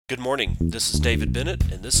Good morning. This is David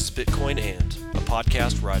Bennett, and this is Bitcoin And, a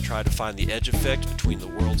podcast where I try to find the edge effect between the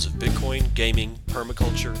worlds of Bitcoin, gaming,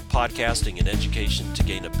 permaculture, podcasting, and education to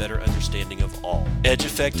gain a better understanding of all. Edge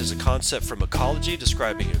effect is a concept from ecology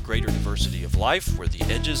describing a greater diversity of life where the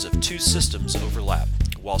edges of two systems overlap.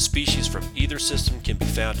 While species from either system can be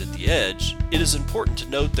found at the edge, it is important to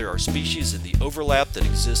note there are species in the overlap that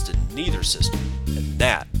exist in neither system, and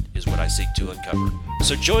that is what I seek to uncover.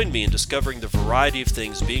 So join me in discovering the variety of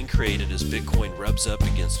things being created as Bitcoin rubs up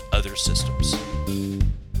against other systems.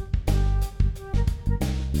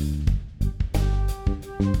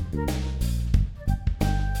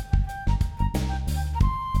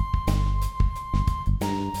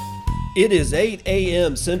 It is 8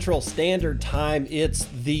 a.m. Central Standard Time. It's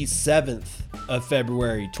the 7th of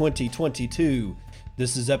February, 2022.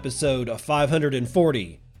 This is episode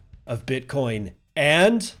 540 of Bitcoin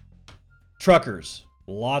and truckers.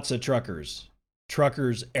 Lots of truckers.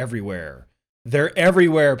 Truckers everywhere. They're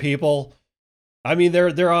everywhere, people. I mean,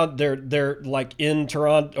 they're like in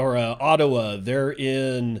Toronto or Ottawa. They're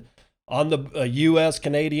on the U.S.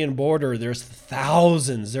 Canadian border. There's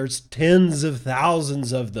thousands. There's tens of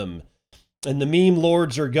thousands of them. And the meme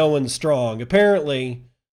lords are going strong. Apparently,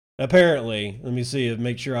 let me see,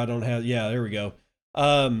 make sure I don't have, yeah, there we go.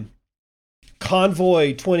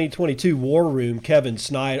 Convoy 2022 War Room, Kevin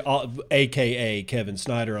Snyder, aka Kevin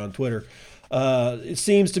Snyder on Twitter, it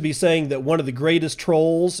seems to be saying that one of the greatest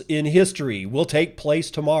trolls in history will take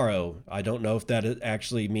place tomorrow. I don't know if that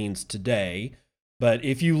actually means today, but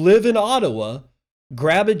if you live in Ottawa,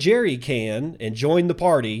 grab a jerry can and join the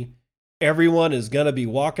party. Everyone is going to be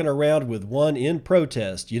walking around with one in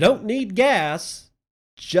protest. You don't need gas,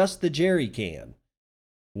 just the jerry can.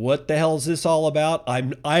 What the hell is this all about?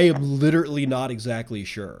 I am literally not exactly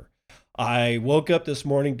sure. I woke up this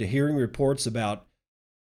morning to hearing reports about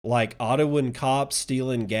like Ottawan cops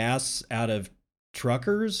stealing gas out of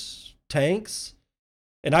truckers' tanks.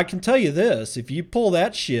 And I can tell you this, if you pull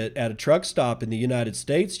that shit at a truck stop in the United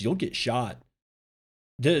States, you'll get shot.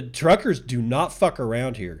 The truckers do not fuck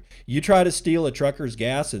around here. You try to steal a trucker's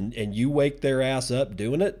gas and you wake their ass up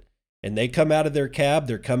doing it, and they come out of their cab,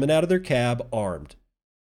 they're coming out of their cab armed.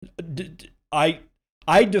 I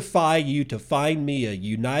defy you to find me a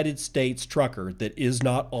United States trucker that is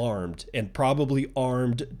not armed, and probably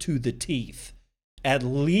armed to the teeth. At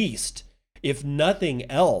least, if nothing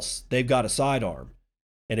else, they've got a sidearm.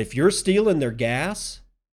 And if you're stealing their gas,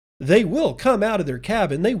 they will come out of their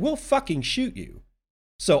cab and they will fucking shoot you.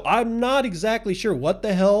 So I'm not exactly sure what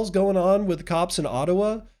the hell's going on with the cops in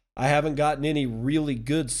Ottawa. I haven't gotten any really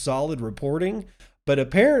good, solid reporting. But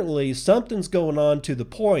apparently something's going on to the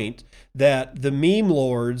point that the meme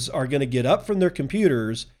lords are going to get up from their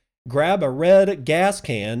computers, grab a red gas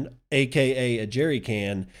can, aka a jerry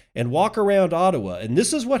can, and walk around Ottawa. And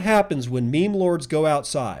this is what happens when meme lords go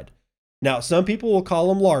outside. Now, some people will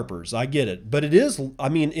call them LARPers. I get it. But it is, I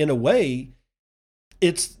mean, in a way,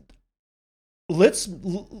 it's... Let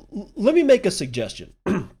me make a suggestion.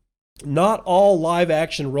 Not all live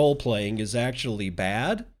action role playing is actually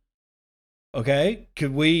bad. Okay?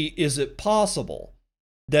 Is it possible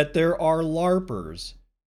that there are LARPers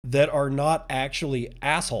that are not actually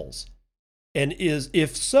assholes? And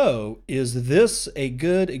if so, is this a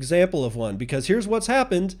good example of one? Because here's what's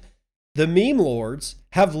happened. The meme lords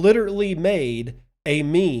have literally made a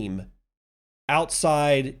meme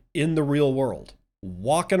outside in the real world,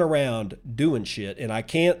 walking around doing shit. And I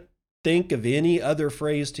can't think of any other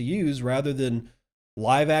phrase to use rather than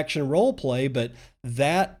live action role play, but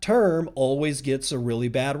that term always gets a really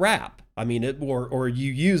bad rap. I mean, or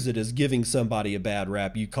you use it as giving somebody a bad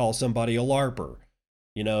rap. You call somebody a LARPer.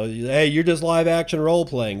 You know, hey, you're just live action role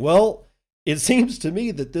playing. Well, it seems to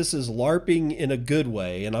me that this is LARPing in a good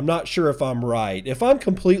way, and I'm not sure if I'm right. If I'm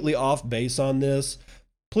completely off base on this,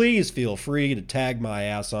 please feel free to tag my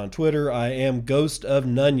ass on Twitter. I am Ghost of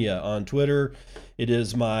Nunya on Twitter. It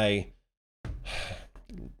is my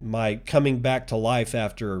coming back to life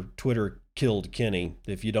after Twitter killed Kenny.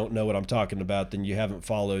 If you don't know what I'm talking about, then you haven't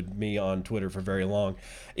followed me on Twitter for very long.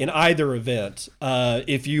 In either event,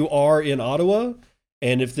 if you are in Ottawa,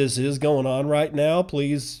 and if this is going on right now,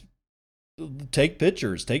 please take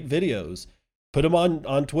pictures, take videos. Put them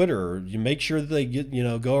on Twitter. You make sure that they get,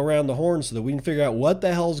 go around the horn so that we can figure out what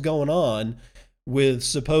the hell's going on with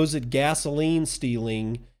supposed gasoline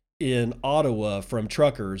stealing in Ottawa from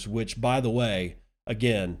truckers, which, by the way,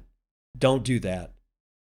 again, don't do that.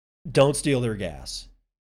 Don't steal their gas.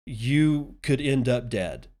 You could end up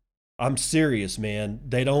dead. I'm serious, man.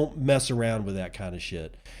 They don't mess around with that kind of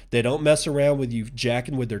shit. They don't mess around with you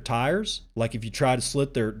jacking with their tires. Like if you try to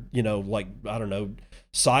slit their, like, I don't know,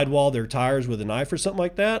 sidewall their tires with a knife or something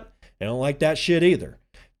like that. They don't like that shit either.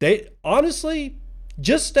 They honestly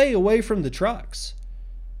just stay away from the trucks.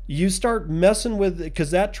 You start messing with it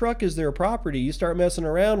because that truck is their property. You start messing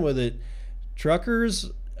around with it.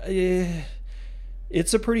 Truckers,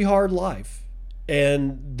 it's a pretty hard life,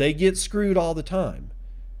 and they get screwed all the time.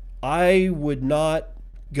 I would not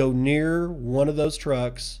go near one of those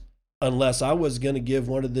trucks unless I was going to give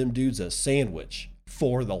one of them dudes a sandwich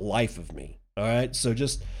for the life of me. All right, so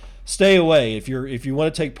just stay away if you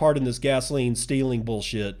want to take part in this gasoline stealing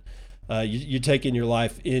bullshit. You're taking your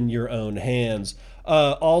life in your own hands.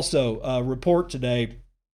 Also, report today: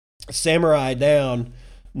 Samurai down.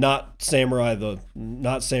 Not Samurai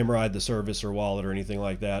the service or wallet or anything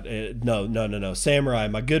like that. No. Samurai,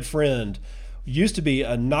 my good friend, used to be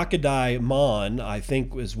a Nakadai Mon, I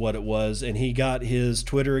think is what it was, and he got his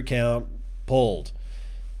Twitter account pulled.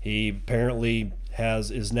 He apparently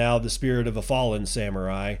is now the spirit of a fallen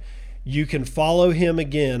samurai. You can follow him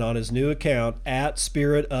again on his new account at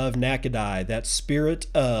Spirit of Nakadai. That's Spirit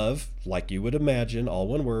of, like you would imagine, all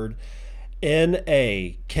one word,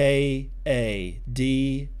 Nakadai.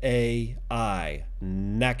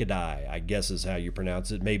 Nakadai, I guess is how you pronounce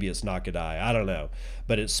it. Maybe it's Nakadai. I don't know.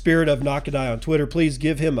 But it's Spirit of Nakadai on Twitter. Please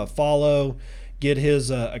give him a follow. Get his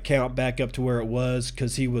account back up to where it was,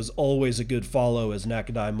 because he was always a good follow as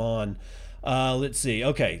Nakadai Mon. Let's see.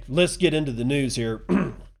 Okay, let's get into the news here.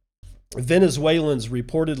 Venezuelans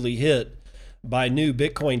reportedly hit by new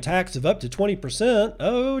Bitcoin tax of up to 20%.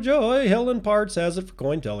 Oh, joy. Helen Parts has it for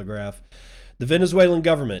Cointelegraph. The Venezuelan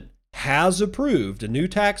government has approved a new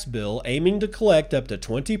tax bill aiming to collect up to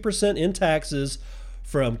 20% in taxes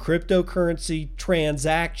from cryptocurrency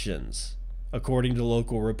transactions, according to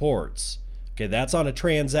local reports. Okay, that's on a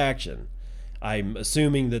transaction. I'm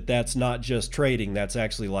assuming that that's not just trading. That's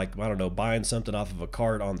actually like, I don't know, buying something off of a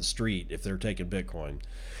cart on the street if they're taking Bitcoin.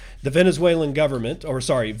 The Venezuela's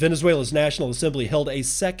National Assembly held a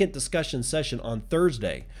second discussion session on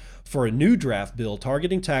Thursday for a new draft bill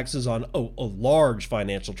targeting taxes on large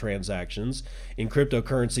financial transactions in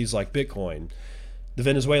cryptocurrencies like Bitcoin. The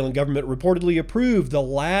Venezuelan government reportedly approved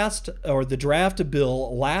the draft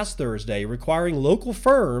bill last Thursday, requiring local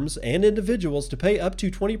firms and individuals to pay up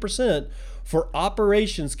to 20% for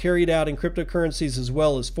operations carried out in cryptocurrencies as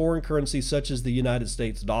well as foreign currencies such as the United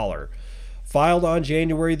States dollar. Filed on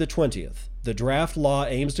January the 20th, the draft law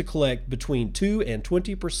aims to collect between 2 and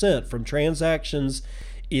 20% from transactions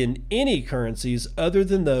in any currencies other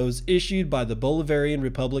than those issued by the Bolivarian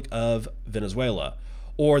Republic of Venezuela,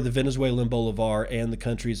 or the Venezuelan Bolivar and the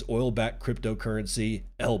country's oil-backed cryptocurrency,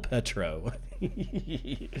 El Petro.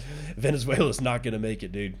 Venezuela's not going to make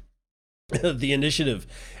it, dude. The initiative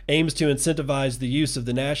aims to incentivize the use of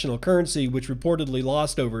the national currency, which reportedly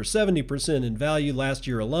lost over 70% in value last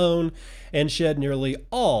year alone and shed nearly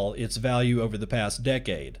all its value over the past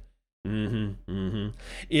decade.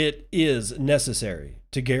 It is necessary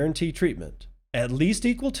to guarantee treatment at least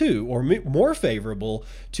equal to or more favorable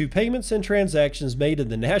to payments and transactions made in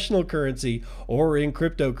the national currency or in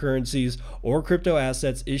cryptocurrencies or crypto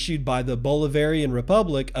assets issued by the Bolivarian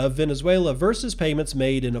Republic of Venezuela versus payments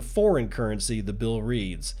made in a foreign currency, the bill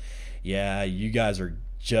reads. Yeah, you guys are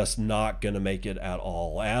just not going to make it at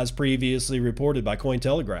all, as previously reported by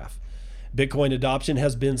Cointelegraph. Bitcoin adoption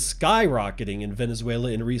has been skyrocketing in Venezuela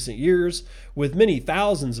in recent years, with many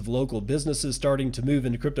thousands of local businesses starting to move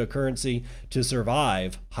into cryptocurrency to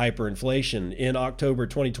survive hyperinflation. In October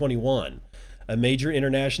 2021, a major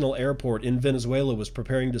international airport in Venezuela was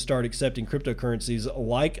preparing to start accepting cryptocurrencies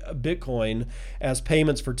like Bitcoin as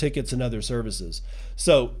payments for tickets and other services.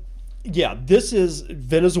 So, yeah, this is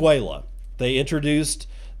Venezuela. They introduced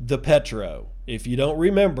the Petro. If you don't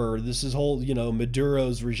remember, this is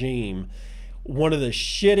Maduro's regime, one of the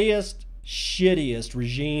shittiest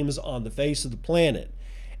regimes on the face of the planet,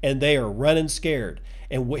 and they are running scared.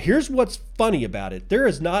 And here's what's funny about it.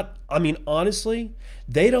 Honestly,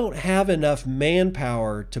 they don't have enough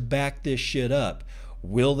manpower to back this shit up.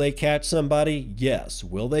 Will they catch somebody? Yes.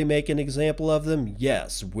 Will they make an example of them?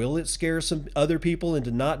 Yes. Will it scare some other people into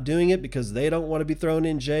not doing it because they don't want to be thrown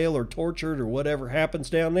in jail or tortured or whatever happens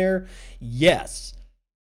down there? Yes.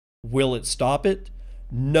 Will it stop it?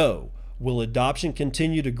 No. Will adoption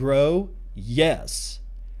continue to grow? Yes.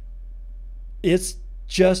 It's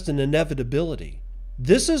just an inevitability.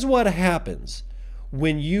 This is what happens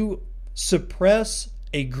when you suppress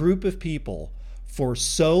a group of people for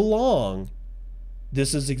so long.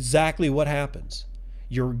 This is exactly what happens.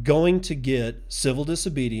 You're going to get civil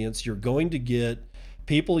disobedience. You're going to get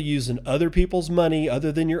people using other people's money other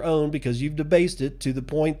than your own because you've debased it to the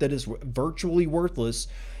point that it's virtually worthless.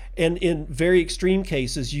 And in very extreme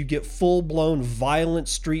cases, you get full-blown violent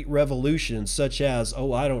street revolutions, such as,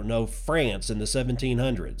 oh, I don't know, France in the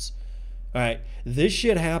 1700s. All right, this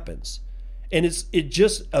shit happens. And it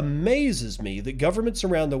just amazes me that governments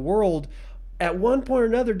around the world at one point or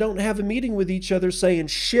another don't have a meeting with each other saying,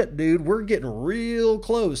 shit, dude, we're getting real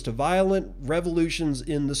close to violent revolutions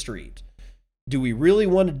in the street. Do we really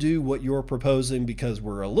want to do what you're proposing? Because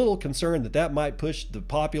we're a little concerned that that might push the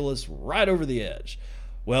populace right over the edge.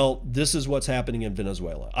 Well, this is what's happening in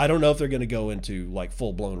Venezuela. I don't know if they're going to go into like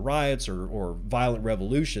full-blown riots or violent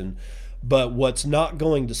revolution, but what's not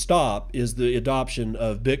going to stop is the adoption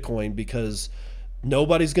of Bitcoin, because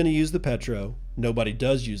nobody's going to use the Petro. Nobody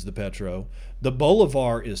does use the Petro. The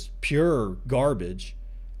Bolivar is pure garbage.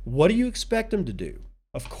 What do you expect them to do?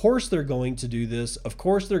 Of course they're going to do this. Of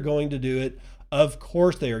course they're going to do it. Of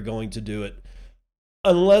course they are going to do it.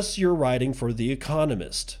 Unless you're writing for The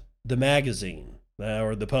Economist, the magazine,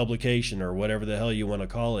 or the publication, or whatever the hell you want to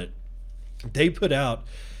call it. They put out,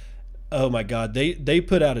 oh my God, they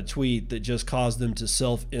put out a tweet that just caused them to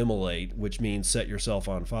self-immolate, which means set yourself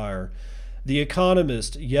on fire. The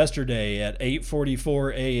Economist yesterday at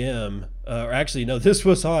 8:44 a.m. Or actually, no, this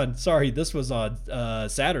was on Saturday.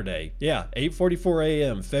 Yeah, 8:44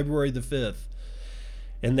 a.m., February the 5th.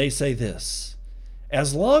 And they say this: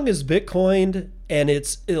 as long as Bitcoin and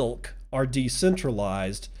its ilk are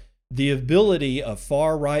decentralized, the ability of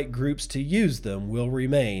far-right groups to use them will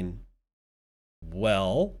remain.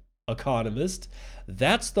 Well, Economist,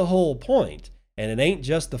 that's the whole point. And it ain't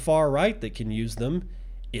just the far right that can use them.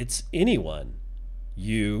 It's anyone.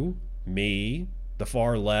 You, me, the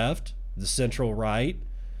far left, the central right,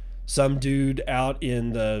 some dude out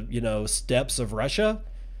in the, steppes of Russia.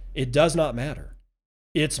 It does not matter.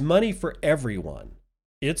 It's money for everyone.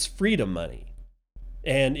 It's freedom money.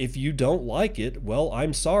 And if you don't like it, well,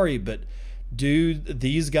 I'm sorry, but dude,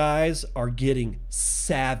 these guys are getting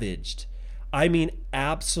savaged. I mean,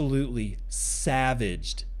 absolutely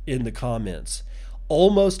savaged in the comments.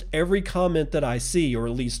 Almost every comment that I see, or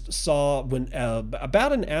at least saw when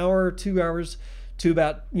about an hour, 2 hours to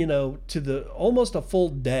about, to the almost a full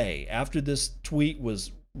day after this tweet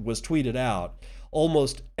was tweeted out,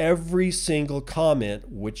 almost every single comment,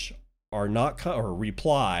 which are not, or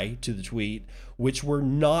reply to the tweet, which were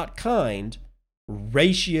not kind,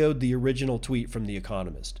 ratioed the original tweet from The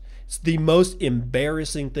Economist. It's the most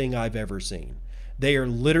embarrassing thing I've ever seen. They are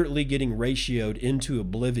literally getting ratioed into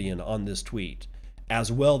oblivion on this tweet. As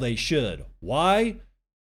well they should. Why?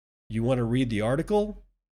 You want to read the article?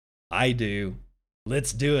 I do.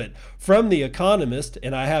 Let's do it. From The Economist,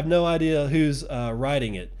 and I have no idea who's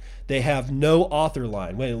writing it. They have no author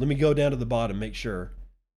line. Wait, let me go down to the bottom, make sure.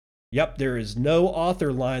 Yep, there is no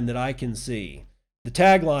author line that I can see. The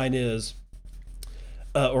tagline is,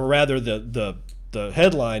 or rather the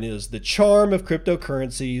headline is, "The Charm of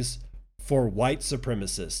Cryptocurrencies for White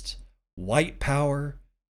Supremacists. White Power,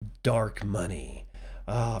 Dark Money."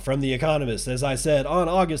 From The Economist, as I said, on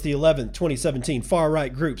August the 11th, 2017,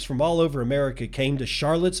 far-right groups from all over America came to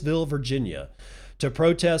Charlottesville, Virginia, to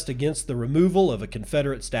protest against the removal of a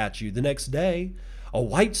Confederate statue. The next day, a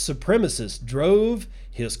white supremacist drove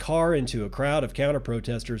his car into a crowd of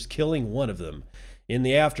counter-protesters, killing one of them. In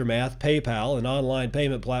the aftermath, PayPal, an online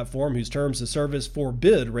payment platform whose terms of service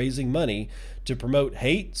forbid raising money to promote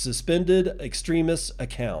hate, suspended extremist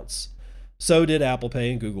accounts. So did Apple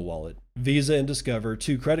Pay and Google Wallet. Visa and Discover,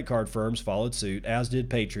 two credit card firms, followed suit, as did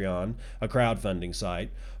Patreon, a crowdfunding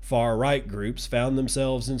site. Far-right groups found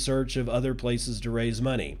themselves in search of other places to raise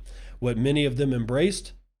money. What many of them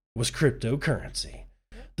embraced was cryptocurrency.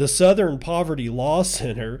 The Southern Poverty Law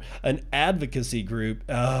Center, an advocacy group,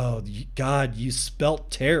 oh, God, you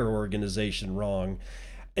spelt terror organization wrong.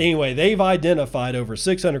 Anyway, they've identified over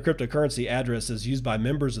 600 cryptocurrency addresses used by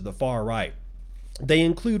members of the far right. They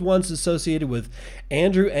include ones associated with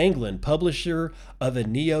Andrew Anglin, publisher of a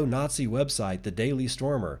neo-Nazi website, The Daily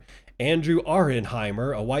Stormer, Andrew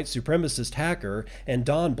Auernheimer, a white supremacist hacker, and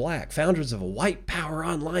Don Black, founders of a white power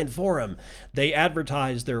online forum. They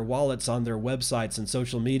advertise their wallets on their websites and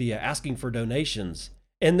social media, asking for donations.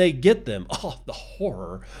 And they get them. Oh, the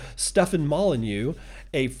horror. Stefan Molyneux,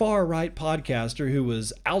 a far-right podcaster who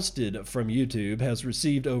was ousted from YouTube, has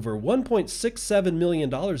received over $1.67 million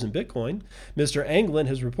in Bitcoin. Mr. Anglin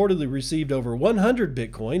has reportedly received over 100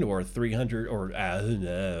 Bitcoin, or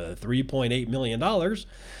 $3.8 million.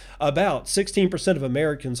 About 16% of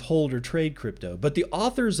Americans hold or trade crypto. But the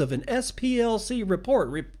authors of an SPLC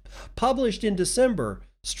report published in December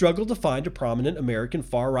struggled to find a prominent American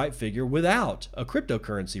far-right figure without a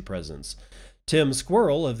cryptocurrency presence. Tim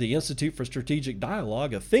Squirrel of the Institute for Strategic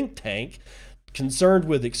Dialogue, a think tank, concerned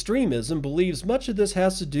with extremism, believes much of this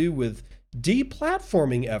has to do with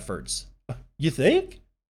deplatforming efforts. You think?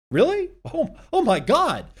 Really? Oh my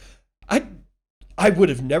God. I would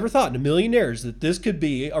have never thought in a million years that this could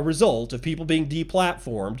be a result of people being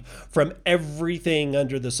deplatformed from everything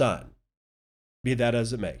under the sun. Be that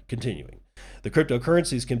as it may. Continuing. The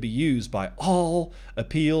cryptocurrencies can be used by all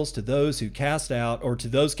appeals to those who cast out or to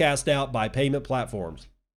those cast out by payment platforms.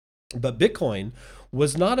 But Bitcoin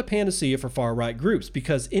was not a panacea for far-right groups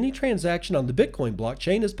because any transaction on the Bitcoin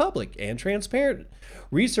blockchain is public and transparent.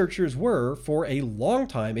 Researchers were, for a long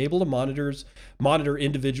time, able to monitor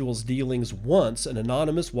individuals' dealings once an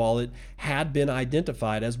anonymous wallet had been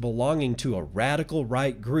identified as belonging to a radical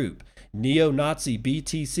right group. Neo-Nazi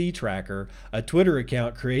BTC Tracker, a Twitter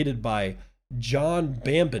account created by John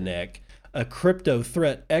Bambanek, a crypto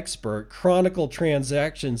threat expert, chronicled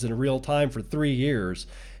transactions in real time for 3 years.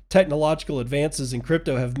 Technological advances in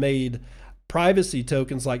crypto have made privacy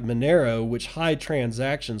tokens like Monero, which hide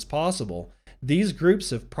transactions, possible. These groups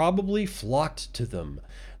have probably flocked to them.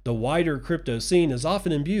 The wider crypto scene is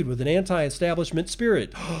often imbued with an anti-establishment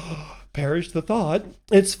spirit. Perish the thought.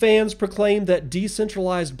 Its fans proclaim that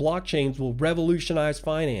decentralized blockchains will revolutionize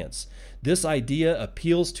finance. This idea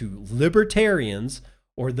appeals to libertarians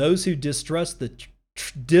or those who distrust the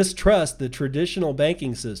traditional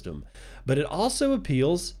banking system, but it also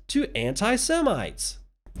appeals to anti-Semites.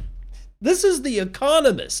 This is The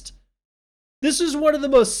Economist. This is one of the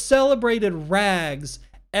most celebrated rags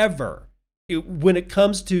ever when it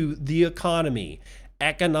comes to the economy,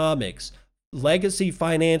 economics, legacy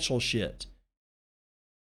financial shit.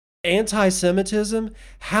 Anti-Semitism?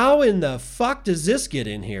 How in the fuck does this get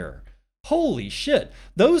in here? Holy shit.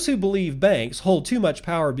 Those who believe banks hold too much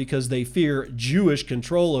power because they fear Jewish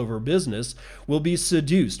control over business will be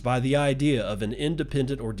seduced by the idea of an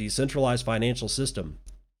independent or decentralized financial system.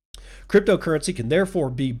 Cryptocurrency can therefore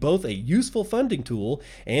be both a useful funding tool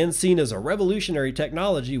and seen as a revolutionary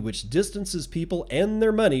technology which distances people and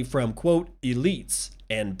their money from, quote, elites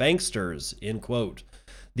and banksters, end quote.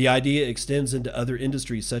 The idea extends into other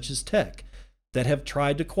industries such as tech that have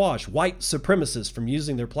tried to quash white supremacists from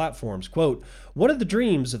using their platforms. Quote, one of the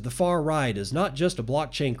dreams of the far right is not just a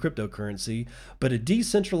blockchain cryptocurrency, but a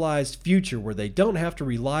decentralized future where they don't have to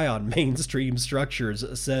rely on mainstream structures,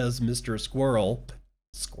 says Mr. Squirrel.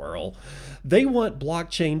 They want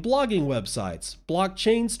blockchain blogging websites,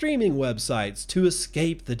 blockchain streaming websites to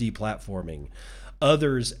escape the deplatforming.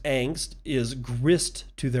 Others' angst is grist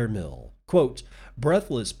to their mill. Quote,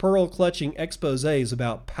 breathless, pearl-clutching exposés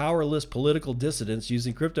about powerless political dissidents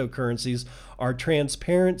using cryptocurrencies are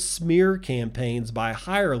transparent smear campaigns by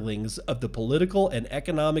hirelings of the political and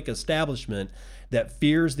economic establishment that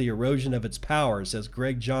fears the erosion of its power, says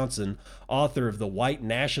Greg Johnson, author of the White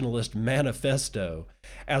Nationalist Manifesto.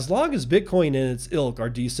 As long as Bitcoin and its ilk are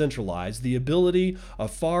decentralized, the ability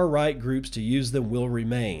of far-right groups to use them will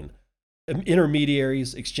remain.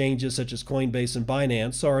 Intermediaries, exchanges such as Coinbase and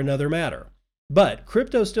Binance are another matter. But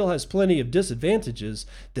crypto still has plenty of disadvantages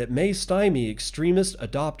that may stymie extremist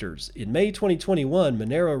adopters. In May 2021,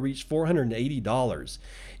 Monero reached $480.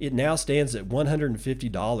 It now stands at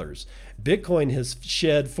 $150. Bitcoin has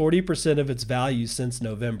shed 40% of its value since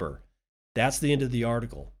November. That's the end of the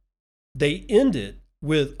article. They end it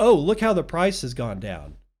with, oh, look how the price has gone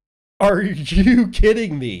down. Are you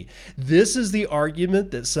kidding me? This is the argument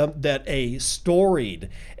that a storied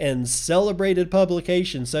and celebrated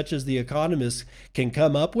publication such as The Economist can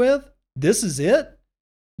come up with? This is it?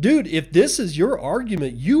 Dude, if this is your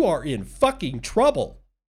argument, you are in fucking trouble.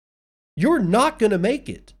 You're not going to make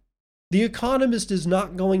it. The Economist is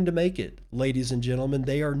not going to make it, ladies and gentlemen.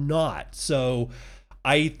 They are not. So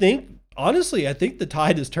I think the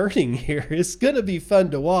tide is turning here. It's going to be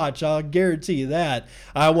fun to watch. I'll guarantee you that.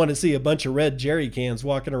 I want to see a bunch of red jerry cans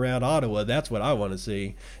walking around Ottawa. That's what I want to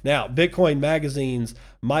see. Now, Bitcoin Magazine's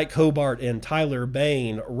Mike Hobart and Tyler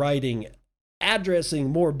Bain writing, addressing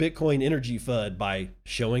more Bitcoin energy FUD by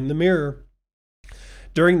showing the mirror.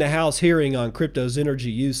 During the House hearing on crypto's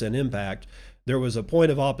energy use and impact, there was a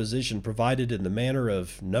point of opposition provided in the manner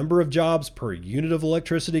of number of jobs per unit of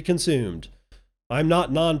electricity consumed. I'm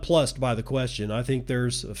not nonplussed by the question. I think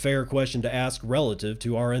there's a fair question to ask relative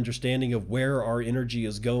to our understanding of where our energy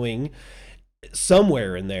is going,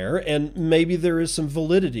 somewhere in there, and maybe there is some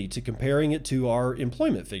validity to comparing it to our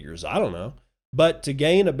employment figures. I don't know. But to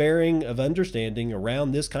gain a bearing of understanding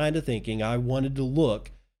around this kind of thinking, I wanted to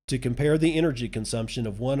look to compare the energy consumption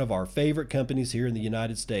of one of our favorite companies here in the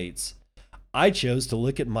United States. I chose to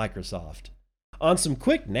look at Microsoft. On some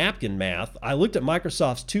quick napkin math, I looked at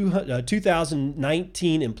Microsoft's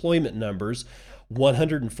 2019 employment numbers,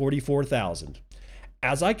 144,000.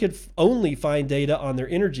 As I could only find data on their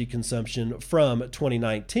energy consumption from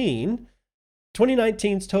 2019,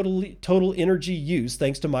 2019's total energy use,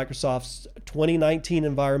 thanks to Microsoft's 2019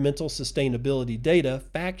 Environmental Sustainability Data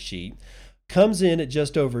fact sheet, comes in at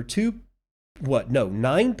just over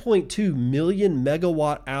 9.2 million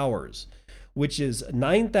megawatt hours, which is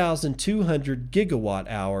 9,200 gigawatt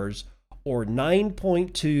hours, or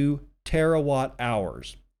 9.2 terawatt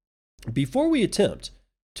hours. Before we attempt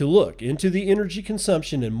to look into the energy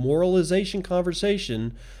consumption and moralization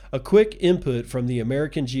conversation, a quick input from the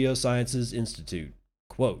American Geosciences Institute.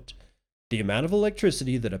 Quote, "The amount of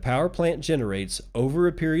electricity that a power plant generates over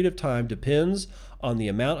a period of time depends on the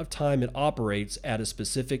amount of time it operates at a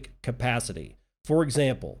specific capacity. For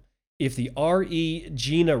example, if the RE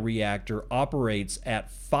Gina reactor operates at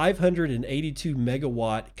 582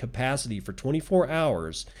 megawatt capacity for 24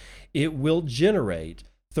 hours, it will generate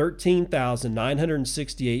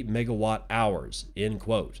 13,968 megawatt hours," end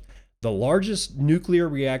quote. The largest nuclear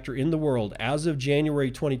reactor in the world as of January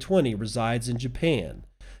 2020 resides in Japan.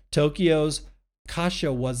 Tokyo's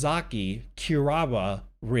Kashiwazaki Kyowa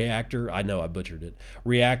reactor, I know I butchered it,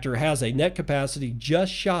 reactor has a net capacity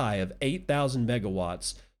just shy of 8,000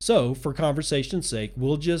 megawatts. So, for conversation's sake,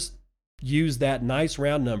 we'll just use that nice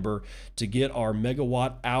round number to get our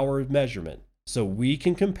megawatt hour measurement so we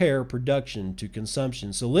can compare production to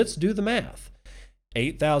consumption. So let's do the math.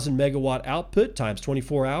 8,000 megawatt output times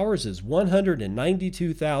 24 hours is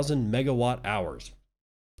 192,000 megawatt hours.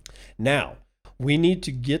 Now, we need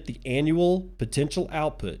to get the annual potential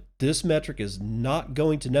output. This metric is not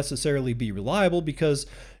going to necessarily be reliable because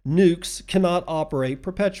nukes cannot operate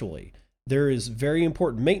perpetually. There is very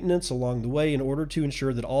important maintenance along the way in order to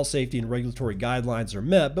ensure that all safety and regulatory guidelines are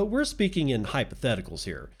met, but we're speaking in hypotheticals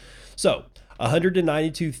here. So,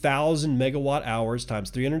 192,000 megawatt hours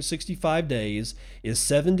times 365 days is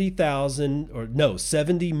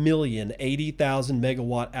 70,080,000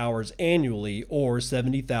 megawatt hours annually, or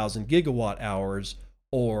 70,000 gigawatt hours,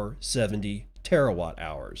 or 70 terawatt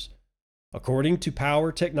hours. According to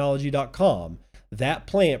powertechnology.com, that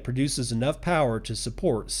plant produces enough power to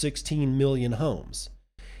support 16 million homes.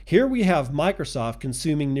 Here we have Microsoft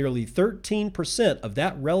consuming nearly 13% of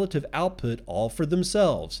that relative output all for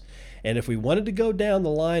themselves. And if we wanted to go down the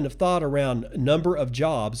line of thought around number of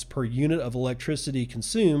jobs per unit of electricity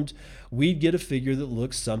consumed, we'd get a figure that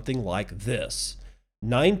looks something like this.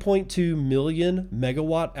 9.2 million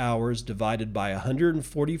megawatt hours divided by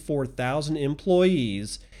 144,000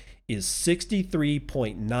 employees is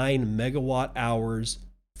 63.9 megawatt hours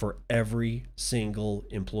for every single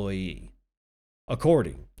employee.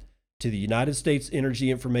 According to the United States Energy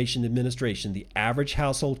Information Administration, the average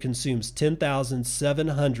household consumes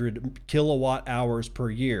 10,700 kilowatt hours per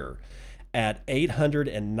year at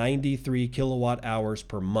 893 kilowatt hours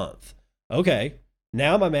per month. Okay,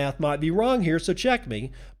 now my math might be wrong here, so check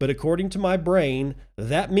me, but according to my brain,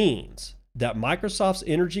 that means that Microsoft's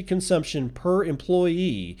energy consumption per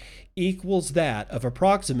employee equals that of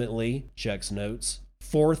approximately, checks notes,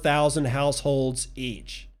 4,000 households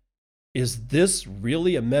each. Is this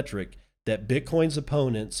really a metric that Bitcoin's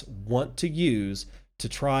opponents want to use to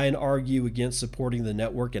try and argue against supporting the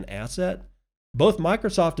network and asset? Both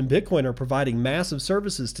Microsoft and Bitcoin are providing massive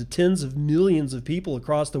services to tens of millions of people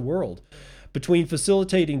across the world. Between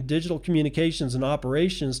facilitating digital communications and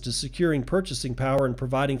operations to securing purchasing power and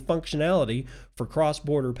providing functionality for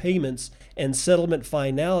cross-border payments and settlement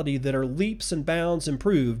finality that are leaps and bounds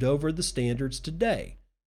improved over the standards today.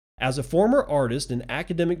 As a former artist and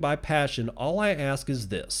academic by passion, all I ask is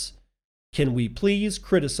this: can we please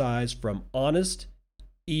criticize from honest,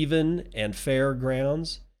 even, and fair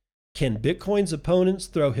grounds? Can Bitcoin's opponents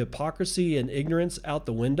throw hypocrisy and ignorance out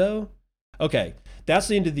the window? Okay, that's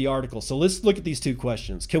the end of the article. So let's look at these two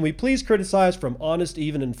questions. Can we please criticize from honest,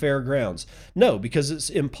 even, and fair grounds? No, because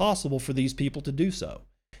it's impossible for these people to do so.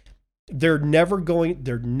 They're never,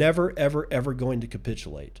 ever going to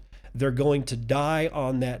capitulate. They're going to die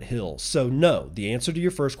on that hill. So no, the answer to your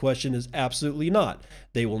first question is absolutely not.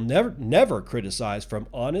 They will never criticize from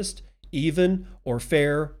honest, even, or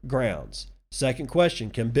fair grounds. Second question,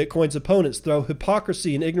 can Bitcoin's opponents throw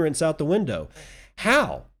hypocrisy and ignorance out the window?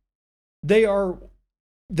 How? Their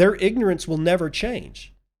ignorance will never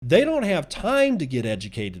change. They don't have time to get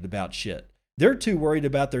educated about shit. They're too worried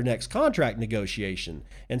about their next contract negotiation.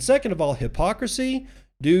 And second of all, hypocrisy,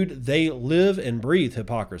 dude, they live and breathe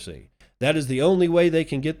hypocrisy. That is the only way they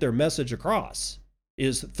can get their message across,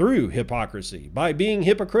 is through hypocrisy, by being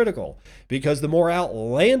hypocritical. Because the more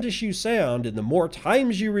outlandish you sound and the more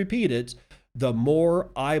times you repeat it, the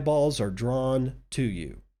more eyeballs are drawn to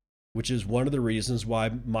you, which is one of the reasons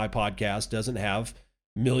why my podcast doesn't have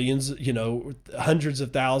millions, hundreds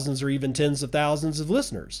of thousands or even tens of thousands of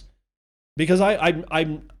listeners. Because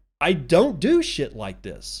I don't do shit like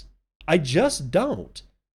this. I just don't.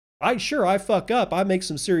 I fuck up. I make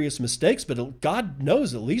some serious mistakes, but God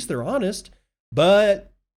knows at least they're honest.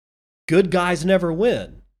 But good guys never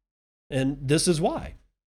win. And this is why.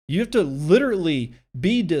 You have to literally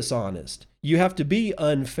be dishonest. You have to be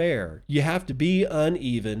unfair. You have to be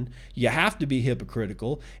uneven. You have to be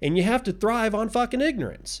hypocritical. And you have to thrive on fucking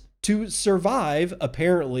ignorance to survive,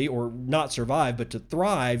 apparently, or not survive, but to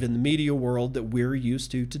thrive in the media world that we're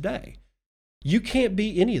used to today. You can't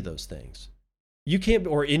be any of those things. You can't,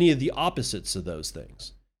 or any of the opposites of those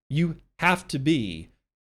things. You have to be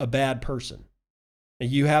a bad person. And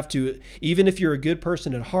you have to, even if you're a good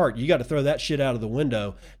person at heart, you got to throw that shit out of the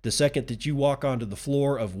window the second that you walk onto the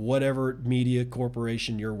floor of whatever media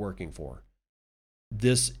corporation you're working for.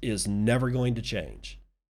 This is never going to change.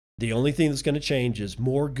 The only thing that's going to change is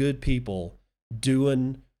more good people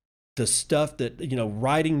doing the stuff that,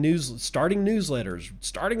 writing news, starting newsletters,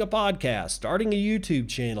 starting a podcast, starting a YouTube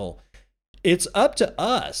channel. It's up to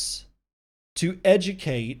us to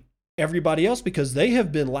educate everybody else because they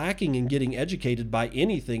have been lacking in getting educated by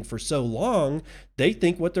anything for so long. They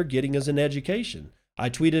think what they're getting is an education. I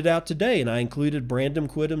tweeted out today and I included Brandon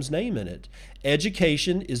Quittam's name in it.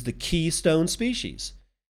 Education is the keystone species.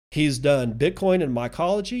 He's done Bitcoin and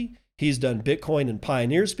mycology. He's done Bitcoin and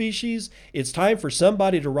pioneer species. It's time for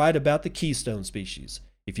somebody to write about the keystone species.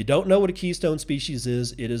 If you don't know what a keystone species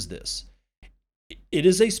is, it is this. It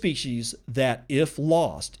is a species that, if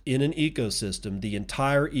lost in an ecosystem, the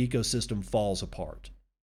entire ecosystem falls apart.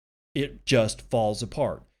 It just falls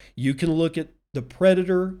apart. You can look at the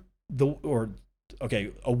predator,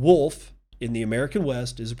 a wolf in the American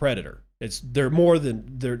West is a predator.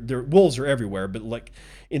 Wolves are everywhere, but like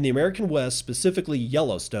in the American West, specifically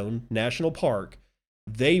Yellowstone National Park,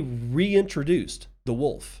 they reintroduced the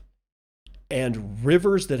wolf. And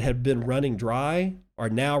rivers that had been running dry are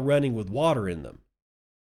now running with water in them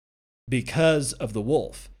because of the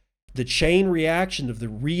wolf. The chain reaction of the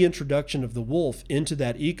reintroduction of the wolf into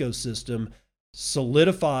that ecosystem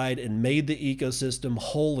solidified and made the ecosystem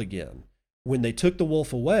whole again. When they took the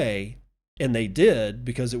wolf away, and they did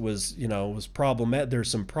because it was problematic. There's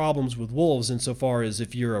some problems with wolves insofar as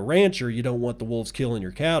if you're a rancher, you don't want the wolves killing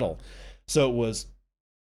your cattle. So it was,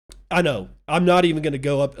 I know, I'm not even going to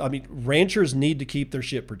go up. I mean, ranchers need to keep their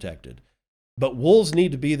shit protected, but wolves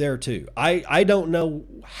need to be there too. I don't know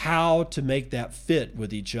how to make that fit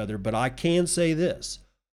with each other, but I can say this.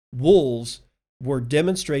 Wolves were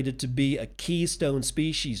demonstrated to be a keystone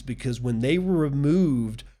species because when they were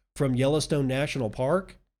removed from Yellowstone National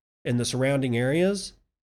Park and the surrounding areas,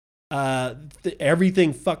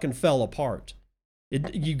 everything fucking fell apart.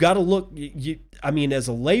 You got to look. As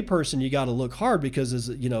a layperson, you got to look hard because as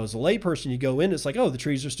a layperson, you go in, it's like, oh, the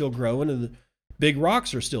trees are still growing and the big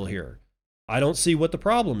rocks are still here. I don't see what the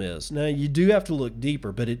problem is. Now you do have to look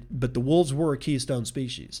deeper, but the wolves were a keystone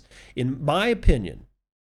species. In my opinion,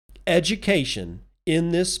 education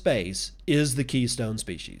in this space is the keystone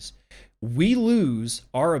species. We lose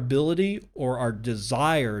our ability or our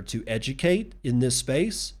desire to educate in this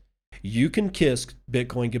space, you can kiss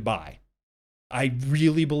Bitcoin goodbye. I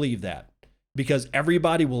really believe that because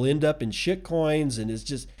everybody will end up in shit coins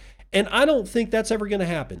and I don't think that's ever going to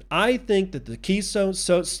happen. I think that the keystone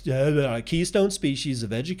species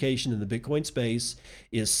of education in the Bitcoin space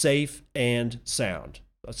is safe and sound.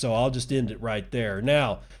 So I'll just end it right there.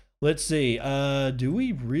 Now, let's see. Do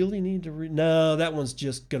we really need to read? No, that one's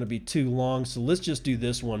just going to be too long. So let's just do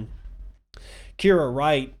this one. Kira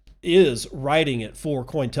Wright is writing it for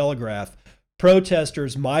Cointelegraph.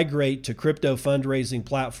 Protesters migrate to crypto fundraising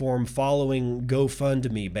platform following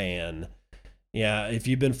GoFundMe ban. Yeah, if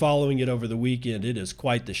you've been following it over the weekend, it is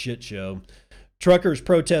quite the shit show. Truckers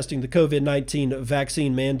protesting the COVID-19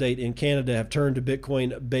 vaccine mandate in Canada have turned to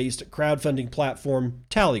Bitcoin-based crowdfunding platform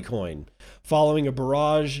Tallycoin, following a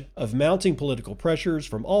barrage of mounting political pressures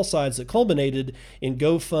from all sides that culminated in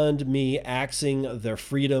GoFundMe axing their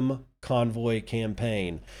Freedom Convoy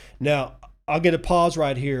campaign. Now, I'm going to pause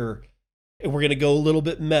right here, and we're going to go a little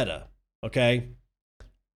bit meta, okay?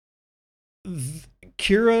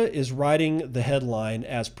 Kira is writing the headline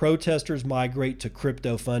as protesters migrate to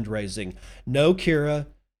crypto fundraising. No, Kira,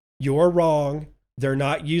 you're wrong. They're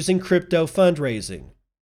not using crypto fundraising.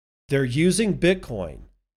 They're using Bitcoin.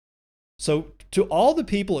 So to all the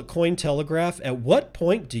people at Cointelegraph, at what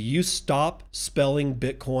point do you stop spelling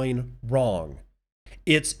Bitcoin wrong?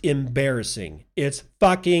 It's embarrassing. It's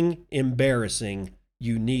fucking embarrassing.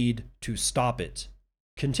 You need to stop it.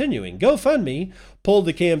 Continuing, GoFundMe pulled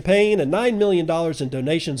the campaign and $9 million in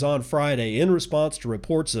donations on Friday in response to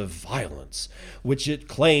reports of violence, which it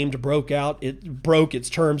claimed broke its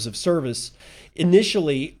terms of service.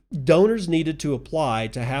 Initially, donors needed to apply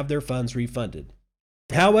to have their funds refunded.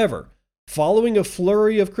 However, following a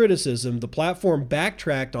flurry of criticism, the platform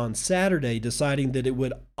backtracked on Saturday, deciding that it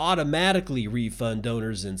would automatically refund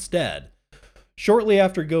donors instead. Shortly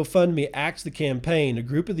after GoFundMe axed the campaign, a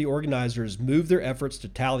group of the organizers moved their efforts to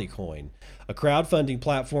Tallycoin, a crowdfunding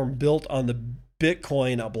platform built on the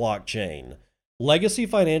Bitcoin blockchain. Legacy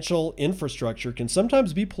financial infrastructure can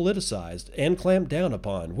sometimes be politicized and clamped down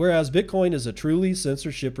upon, whereas Bitcoin is a truly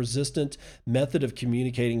censorship-resistant method of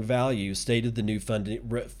communicating value, stated the new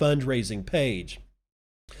fundraising page.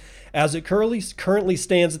 As it currently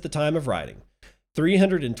stands at the time of writing,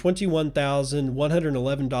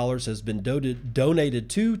 $321,111 has been donated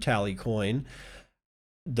to Tallycoin,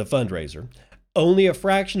 the fundraiser, only a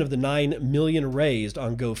fraction of the $9 million raised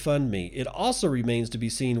on GoFundMe. It also remains to be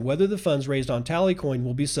seen whether the funds raised on Tallycoin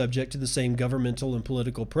will be subject to the same governmental and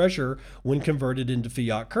political pressure when converted into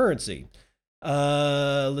fiat currency.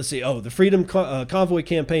 Let's see. The Freedom Convoy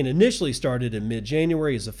campaign initially started in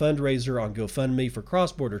mid-January as a fundraiser on GoFundMe for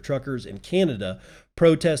cross-border truckers in Canada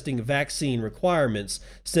protesting vaccine requirements.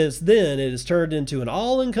 Since then, it has turned into an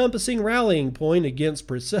all-encompassing rallying point against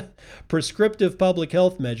prescriptive public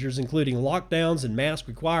health measures, including lockdowns and mask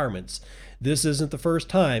requirements. This isn't the first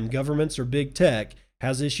time governments or big tech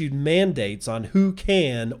has issued mandates on who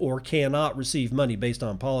can or cannot receive money based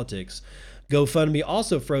on politics. GoFundMe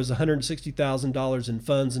also froze $160,000 in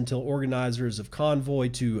funds until organizers of Convoy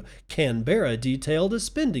to Canberra detailed a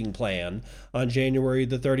spending plan on January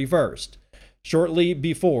the 31st. Shortly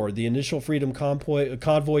before the initial Freedom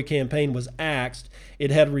Convoy campaign was axed,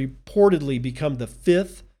 it had reportedly become the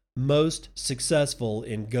fifth most successful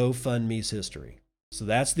in GoFundMe's history. So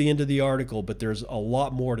that's the end of the article, but there's a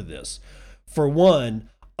lot more to this. For one,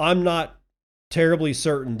 I'm not terribly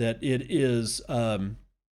certain that it is...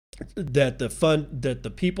 that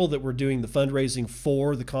the people that were doing the fundraising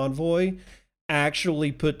for the convoy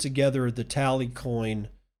actually put together the Tallycoin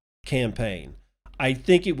campaign. I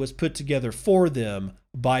think it was put together for them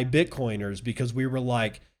by Bitcoiners because we were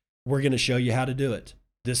like, we're going to show you how to do it.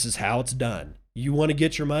 This is how it's done. You want to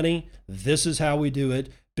get your money? This is how we do it.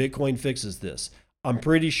 Bitcoin fixes this. I'm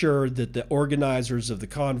pretty sure that the organizers of the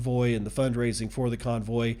convoy and the fundraising for the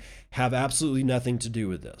convoy have absolutely nothing to do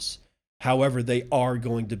with this. However, they are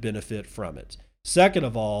going to benefit from it. Second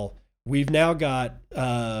of all, we've now got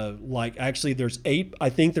there's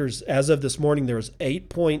as of this morning, there's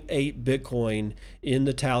 8.8 Bitcoin in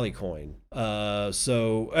the Tallycoin.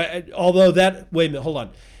 Although that, wait a minute, hold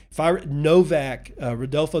on.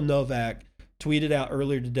 Rodolfo Novak tweeted out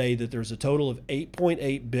earlier today that there's a total of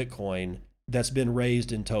 8.8 Bitcoin that's been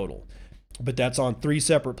raised in total, but that's on 3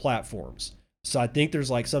 separate platforms. So I think there's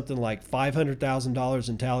something like $500,000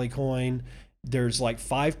 in Tallycoin. There's like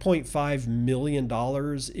 $5.5 million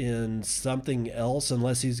in something else,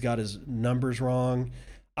 unless he's got his numbers wrong.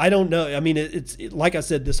 I don't know. I mean, it's like I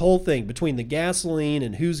said, this whole thing between the gasoline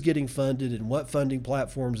and who's getting funded and what funding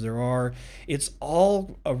platforms there are, it's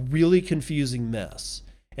all a really confusing mess.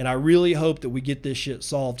 And I really hope that we get this shit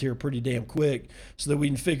solved here pretty damn quick so that we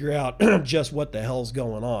can figure out just what the hell's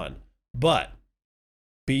going on. But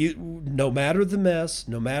no matter the mess,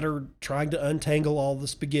 no matter trying to untangle all the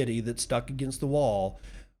spaghetti that's stuck against the wall,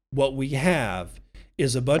 what we have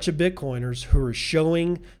is a bunch of Bitcoiners who are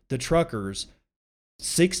showing the truckers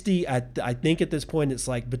 60, I think at this point it's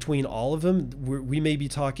like between all of them, we may be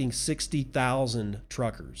talking 60,000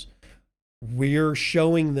 truckers. We're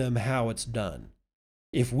showing them how it's done.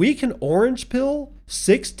 If we can orange pill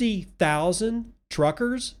 60,000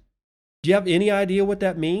 truckers, do you have any idea what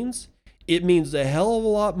that means? It means a hell of a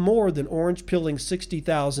lot more than orange pilling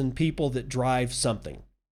 60,000 people that drive something.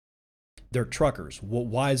 They're truckers. Well,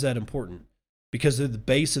 why is that important? Because they're the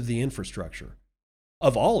base of the infrastructure,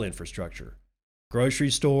 of all infrastructure.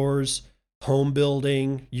 Grocery stores, home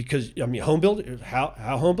building. Home building, how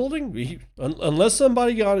home building? Unless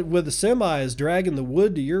somebody got it with a semi is dragging the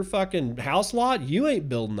wood to your fucking house lot, you ain't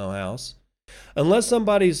building no house. Unless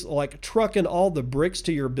somebody's trucking all the bricks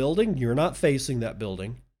to your building, you're not facing that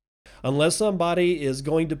building. Unless somebody is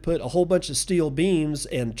going to put a whole bunch of steel beams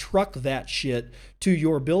and truck that shit to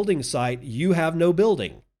your building site, you have no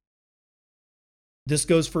building. This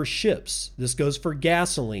goes for ships. This goes for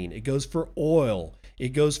gasoline. It goes for oil. It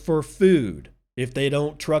goes for food. If they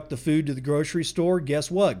don't truck the food to the grocery store, guess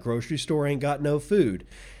what? Grocery store ain't got no food.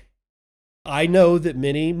 I know that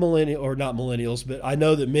many I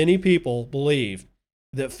know that many people believe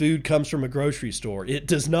that food comes from a grocery store. It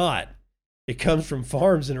does not. It comes from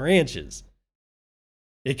farms and ranches.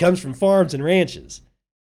 It comes from farms and ranches.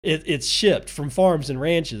 It's shipped from farms and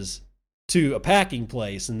ranches to a packing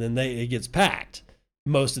place, and then it gets packed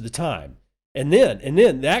most of the time. And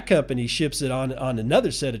then that company ships it on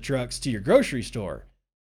another set of trucks to your grocery store.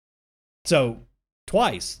 So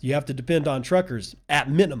twice you have to depend on truckers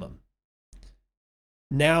at minimum.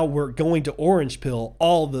 Now we're going to orange pill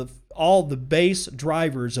all the base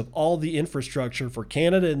drivers of all the infrastructure for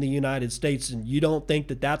Canada and the United States, and you don't think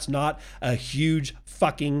that that's not a huge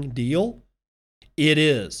fucking deal? It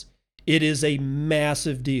is. It is a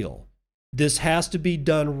massive deal. This has to be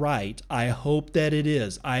done right. I hope that it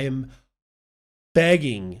is. I am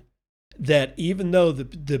begging that even though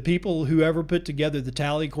the people who ever put together the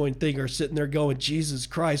Tallycoin thing are sitting there going, Jesus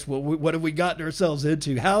Christ, what have we gotten ourselves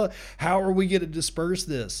into? How are we going to disperse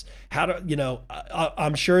this?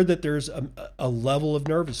 I'm sure that there's a level of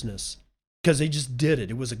nervousness because they just did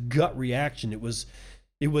it. It was a gut reaction. It was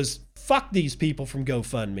fuck these people from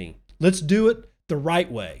GoFundMe. Let's do it the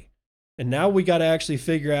right way. And now we got to actually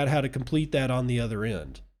figure out how to complete that on the other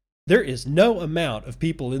end. There is no amount of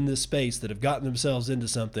people in this space that have gotten themselves into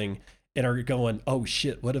something and are going, oh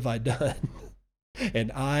shit, what have I done?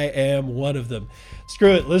 And I am one of them.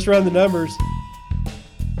 Screw it. Let's run the numbers.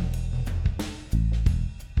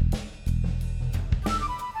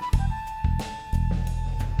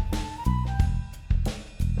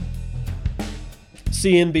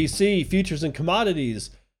 CNBC, futures and commodities.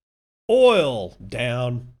 Oil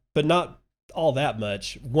down, but not all that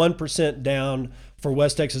much. 1% down for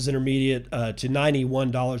West Texas Intermediate to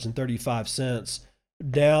 $91.35.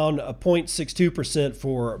 Down 0.62%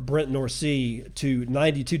 for Brent North Sea to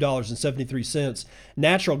 $92.73.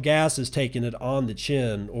 Natural gas is taking it on the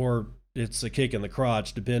chin, or it's a kick in the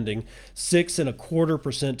crotch, depending.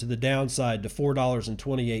 6.25% to the downside to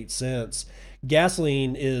 $4.28.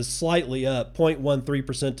 Gasoline is slightly up,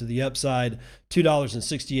 0.13% to the upside,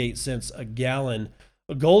 $2.68 a gallon.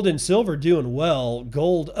 Gold and silver doing well.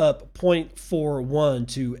 Gold up 0.41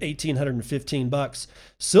 to $1,815.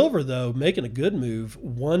 Silver, though, making a good move,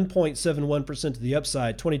 1.71% to the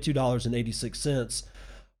upside, $22.86.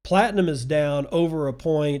 Platinum is down over a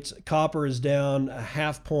point. Copper is down a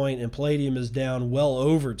half point, and palladium is down well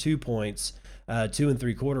over 2 points,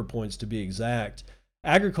 2.75 points to be exact.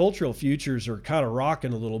 Agricultural futures are kind of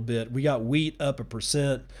rocking a little bit. We got wheat up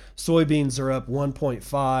 1%. Soybeans are up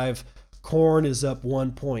 1.5%. Corn is up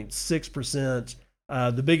 1.6%.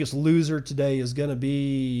 The biggest loser today is going to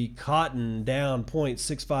be cotton, down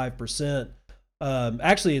 0.65%.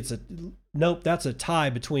 Actually, that's a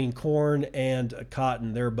tie between corn and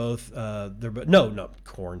cotton. They're both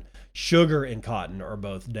corn. Sugar and cotton are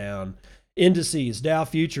both down. Indices, Dow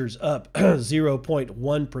futures up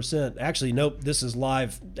 0.1%. Actually, nope, this is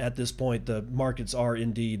live at this point. The markets are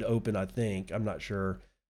indeed open, I think. I'm not sure.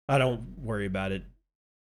 I don't worry about it,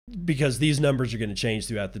 because these numbers are going to change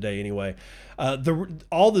throughout the day anyway.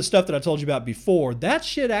 All the stuff that I told you about before, that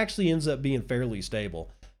shit actually ends up being fairly stable.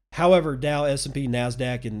 However, Dow, S&P,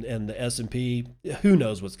 NASDAQ, and the S&P, who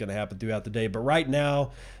knows what's going to happen throughout the day. But right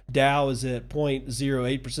now, Dow is at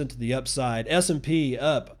 0.08% to the upside. S&P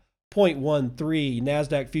up 0.13.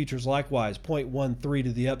 NASDAQ futures likewise 0.13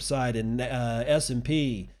 to the upside. And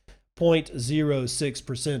S&P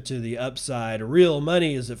 0.06% to the upside. Real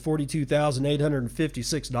money is at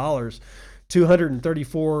 $42,856.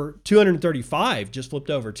 235 just flipped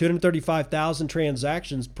over. 235,000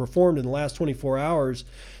 transactions performed in the last 24 hours.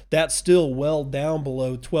 That's still well down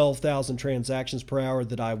below 12,000 transactions per hour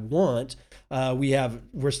that I want.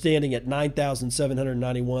 We're standing at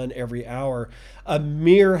 9,791 every hour. A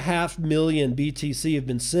mere 500,000 BTC have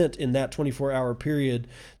been sent in that 24-hour period.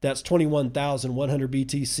 That's 21,100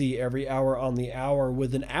 BTC every hour on the hour,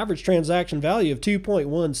 with an average transaction value of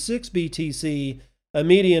 2.16 BTC, a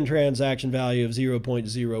median transaction value of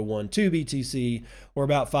 0.012 BTC, or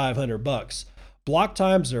about $500. Block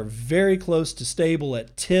times are very close to stable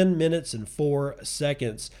at 10 minutes and 4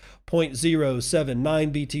 seconds.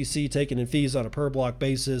 0.079 BTC taken in fees on a per block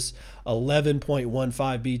basis, 11.15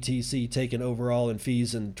 BTC taken overall in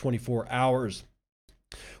fees in 24 hours.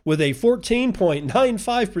 With a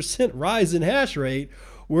 14.95% rise in hash rate,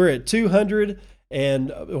 we're at 200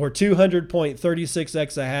 or 200.36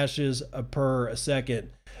 exahashes per second.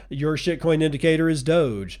 Your shitcoin indicator is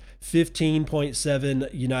Doge,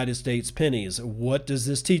 15.7 United States pennies. What does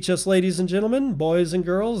this teach us, ladies and gentlemen, boys and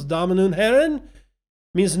girls, Damen und Herren?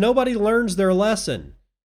 Means nobody learns their lesson.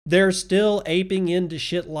 They're still aping into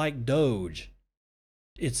shit like Doge.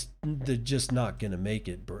 They're just not going to make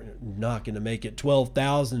it. Not going to make it.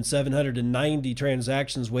 12,790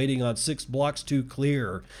 transactions waiting on 6 blocks to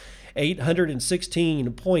clear.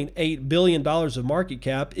 $816.8 billion of market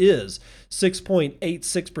cap is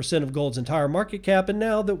 6.86% of gold's entire market cap. And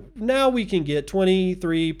now we can get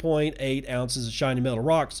 23.8 ounces of shiny metal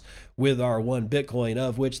rocks with our one Bitcoin,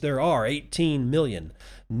 of which there are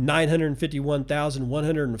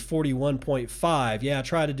 18,951,141.5. Yeah,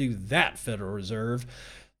 try to do that, Federal Reserve.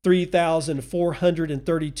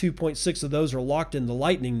 3,432.6 of those are locked in the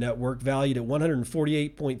Lightning Network, valued at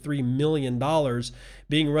 $148.3 million,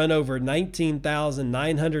 being run over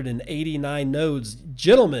 19,989 nodes.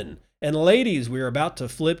 Gentlemen and ladies, we are about to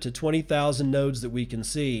flip to 20,000 nodes that we can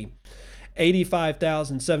see.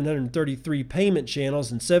 85,733 payment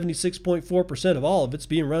channels, and 76.4% of all of it's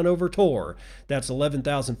being run over Tor. That's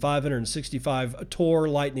 11,565 Tor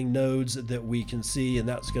Lightning nodes that we can see, and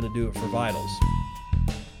that's going to do it for Vitals.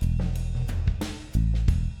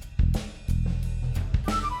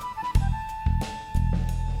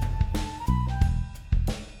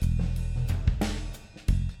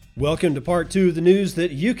 Welcome to part 2 of the news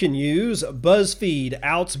that you can use. BuzzFeed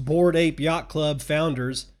outs Bored Ape Yacht Club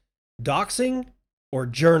founders. Doxing or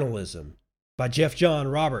journalism? By Jeff John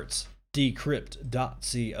Roberts,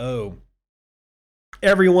 Decrypt.co.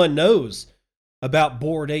 Everyone knows about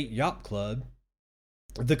Bored Ape Yacht Club,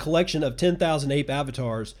 the collection of 10,000 ape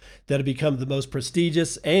avatars that have become the most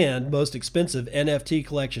prestigious and most expensive NFT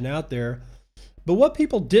collection out there. But what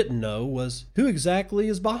people didn't know was who exactly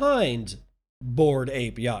is behind Bored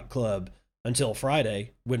Ape Yacht Club, until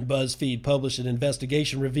Friday, when BuzzFeed published an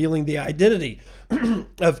investigation revealing the identity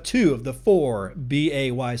of 2 of the 4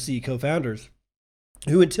 BAYC co-founders,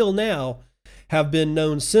 who until now have been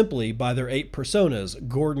known simply by their ape personas,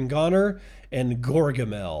 Gordon Goner and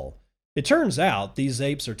Gorgamel. It turns out these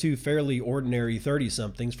apes are 2 fairly ordinary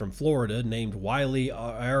 30-somethings from Florida named Wiley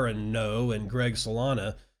Arano and Greg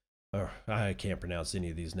Solana. I can't pronounce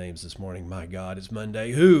any of these names this morning. My God, it's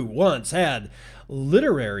Monday. Who once had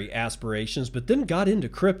literary aspirations, but then got into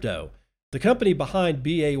crypto. The company behind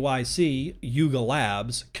BAYC, Yuga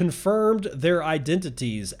Labs, confirmed their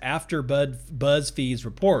identities after BuzzFeed's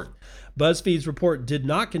report. BuzzFeed's report did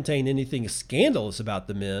not contain anything scandalous about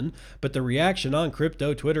the men, but the reaction on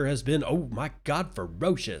crypto Twitter has been, oh my God,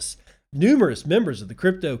 ferocious. Numerous members of the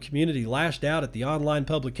crypto community lashed out at the online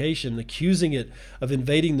publication, accusing it of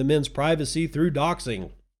invading the men's privacy through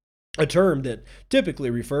doxing, a term that typically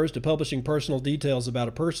refers to publishing personal details about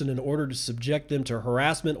a person in order to subject them to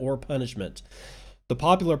harassment or punishment. The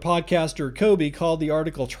popular podcaster Kobe called the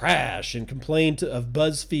article trash and complained of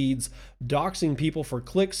BuzzFeed's doxing people for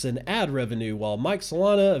clicks and ad revenue, while Mike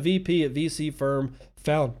Solana, a VP at VC firm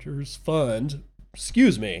Founders Fund,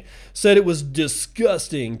 said it was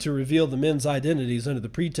disgusting to reveal the men's identities under the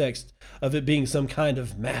pretext of it being some kind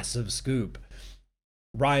of massive scoop.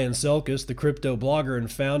 Ryan Selkis, the crypto blogger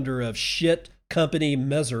and founder of Shit Company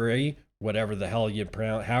Messery, however the hell you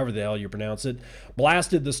pronounce it,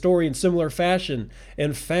 blasted the story in similar fashion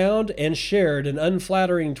and found and shared an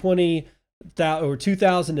unflattering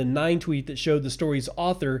 2009 tweet that showed the story's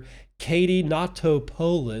author, Katie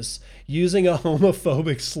Notopoulos, using a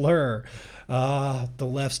homophobic slur. The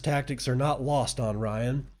left's tactics are not lost on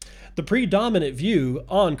Ryan. The predominant view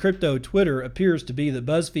on crypto Twitter appears to be that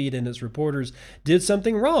BuzzFeed and its reporters did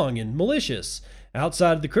something wrong and malicious.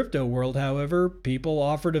 Outside of the crypto world, however, people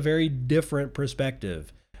offered a very different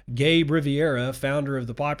perspective. Gabe Riviera, founder of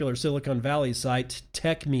the popular Silicon Valley site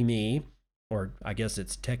TechMeme, or I guess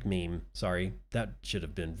it's TechMeme, sorry, that should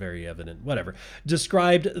have been very evident, whatever,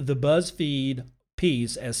 described the BuzzFeed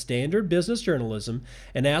piece as standard business journalism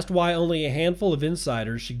and asked why only a handful of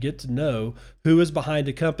insiders should get to know who is behind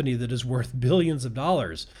a company that is worth billions of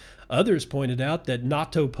dollars. Others pointed out that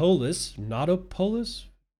Notopoulos,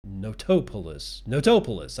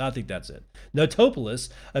 I think that's it. Notopoulos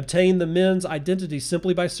obtained the men's identity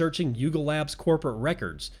simply by searching Yuga Labs corporate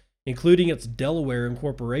records, including its Delaware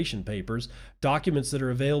incorporation papers, documents that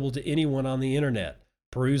are available to anyone on the internet.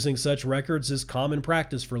 Perusing such records is common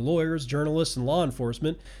practice for lawyers, journalists, and law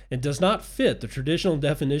enforcement, and does not fit the traditional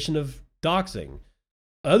definition of doxing.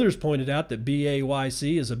 Others pointed out that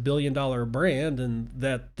BAYC is a billion-dollar brand and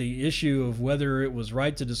that the issue of whether it was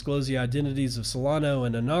right to disclose the identities of Solano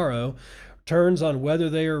and Anaro turns on whether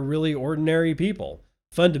they are really ordinary people.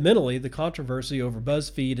 Fundamentally, the controversy over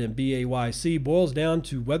BuzzFeed and BAYC boils down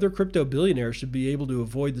to whether crypto billionaires should be able to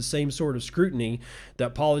avoid the same sort of scrutiny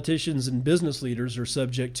that politicians and business leaders are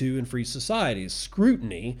subject to in free societies.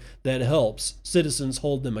 Scrutiny that helps citizens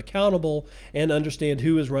hold them accountable and understand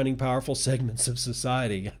who is running powerful segments of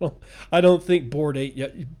society. I don't think Bored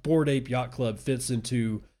Ape Yacht Club fits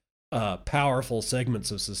into powerful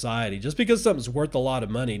segments of society. Just because something's worth a lot of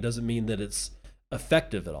money doesn't mean that it's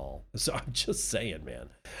effective at all. So I'm just saying, man.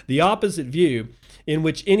 The opposite view, in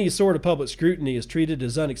which any sort of public scrutiny is treated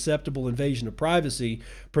as unacceptable invasion of privacy,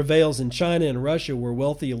 prevails in China and Russia, where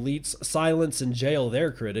wealthy elites silence and jail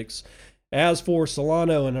their critics. As for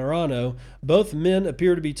Solano and Arano, both men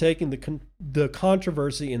appear to be taking the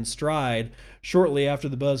controversy in stride. Shortly after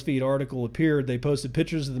the BuzzFeed article appeared, they posted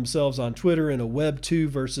pictures of themselves on Twitter in a Web 2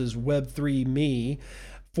 versus Web 3 me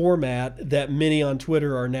format that many on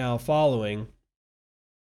Twitter are now following.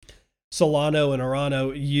 Solano and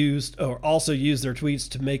Arano also used their tweets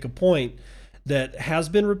to make a point that has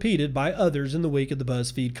been repeated by others in the wake of the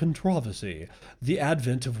BuzzFeed controversy. The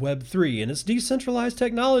advent of Web3 and its decentralized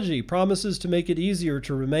technology promises to make it easier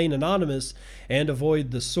to remain anonymous and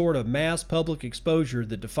avoid the sort of mass public exposure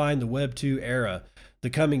that defined the Web2 era.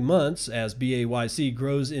 The coming months, as BAYC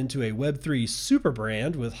grows into a Web3 super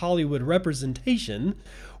brand with Hollywood representation,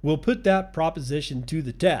 will put that proposition to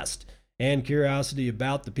the test. And curiosity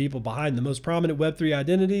about the people behind the most prominent Web3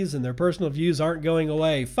 identities and their personal views aren't going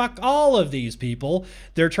away. Fuck all of these people.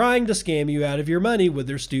 They're trying to scam you out of your money with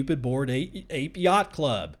their stupid Bored Ape Yacht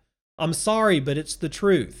Club. I'm sorry, but it's the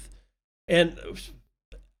truth. And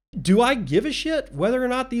do I give a shit whether or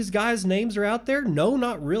not these guys' names are out there? No,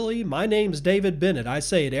 not really. My name's David Bennett. I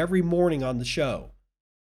say it every morning on the show.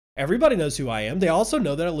 Everybody knows who I am. They also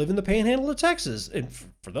know that I live in the panhandle of Texas. And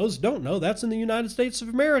for those who don't know, that's in the United States of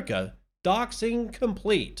America. Doxing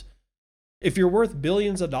complete. If you're worth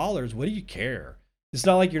billions of dollars, what do you care? It's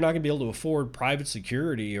not like you're not going to be able to afford private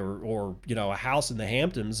security or a house in the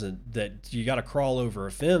Hamptons and that you got to crawl over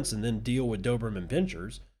a fence and then deal with Doberman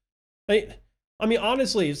pinschers. I mean,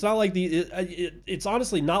 honestly, it's not like it's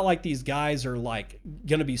honestly not like these guys are like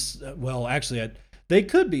going to be, well, actually, they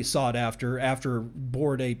could be sought after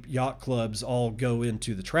Bored Ape Yacht Clubs all go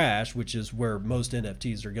into the trash, which is where most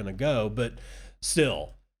NFTs are going to go. But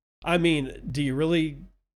still, I mean,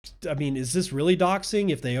 is this really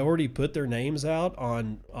doxing if they already put their names out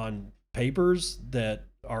on papers that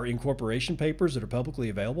are incorporation papers that are publicly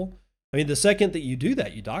available? I mean, the second that you do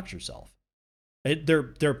that, you dox yourself.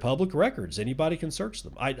 They're public records. Anybody can search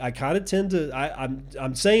them. I kind of tend to,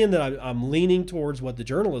 I'm saying that I'm leaning towards what the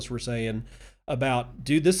journalists were saying about,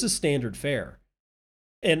 dude, this is standard fare.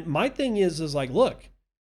 And my thing is like, look,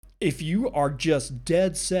 if you are just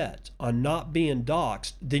dead set on not being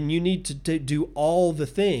doxxed, then you need to do all the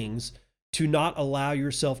things to not allow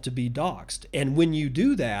yourself to be doxxed. And when you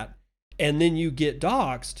do that, and then you get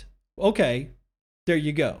doxxed, okay, there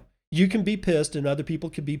you go. You can be pissed and other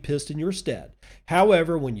people can be pissed in your stead.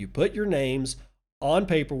 However, when you put your names on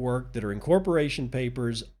paperwork that are incorporation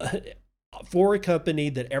papers for a company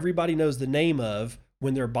that everybody knows the name of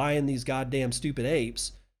when they're buying these goddamn stupid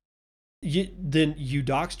apes, then you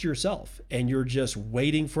doxed yourself and you're just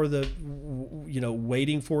waiting for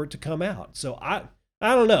waiting for it to come out. So I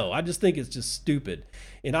don't know. I just think it's just stupid.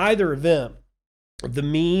 In either event, the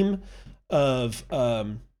meme of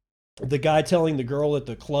the guy telling the girl at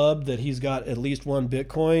the club that he's got at least one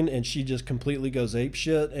Bitcoin and she just completely goes ape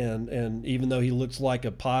shit, and even though he looks like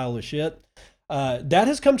a pile of shit, that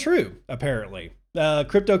has come true, apparently.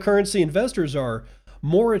 Cryptocurrency investors are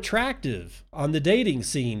more attractive on the dating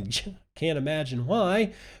scene. Can't imagine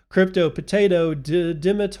why. Crypto Potato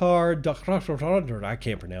Dimitar, I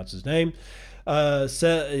can't pronounce his name,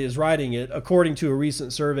 is writing it. According to a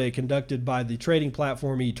recent survey conducted by the trading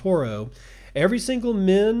platform eToro, every single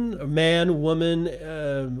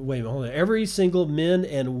every single men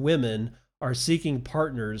and women are seeking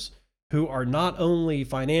partners who are not only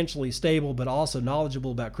financially stable but also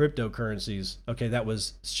knowledgeable about cryptocurrencies. Okay,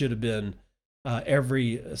 should have been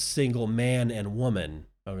every single man and woman.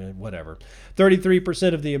 Okay, whatever.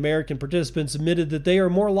 33% of the American participants admitted that they are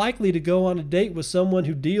more likely to go on a date with someone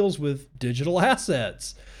who deals with digital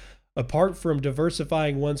assets. Apart from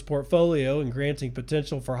diversifying one's portfolio and granting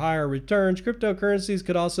potential for higher returns, cryptocurrencies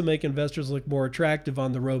could also make investors look more attractive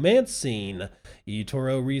on the romance scene.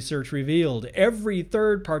 eToro research revealed every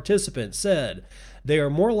third participant said they are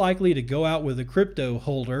more likely to go out with a crypto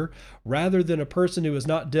holder rather than a person who has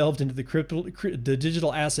not delved into the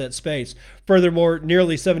digital asset space. Furthermore,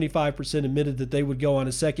 nearly 75% admitted that they would go on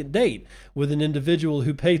a second date with an individual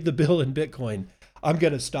who paid the bill in Bitcoin. I'm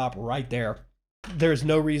going to stop right there. There's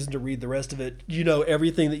no reason to read the rest of it. You know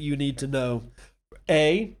everything that you need to know.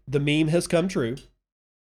 A, the meme has come true.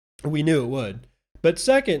 We knew it would. But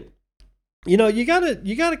second, you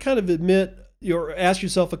gotta kind of admit or ask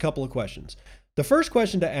yourself a couple of questions. The first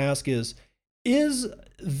question to ask is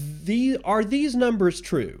are these numbers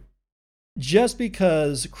true? Just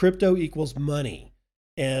because crypto equals money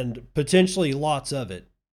and potentially lots of it.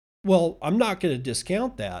 Well, I'm not going to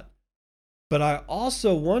discount that. But I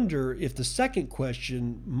also wonder if the second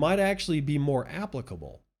question might actually be more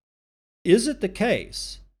applicable. Is it the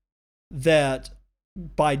case that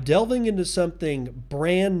by delving into something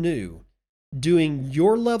brand new, doing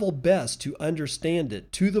your level best to understand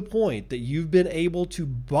it to the point that you've been able to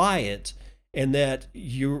buy it, and that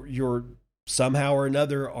you're somehow or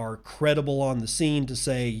another are credible on the scene to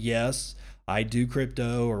say, yes, I do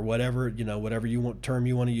crypto, or whatever, whatever term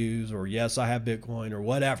you want to use, or yes, I have Bitcoin, or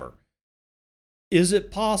whatever. Is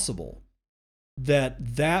it possible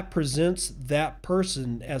that presents that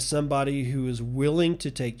person as somebody who is willing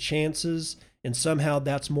to take chances, and somehow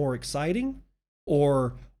that's more exciting?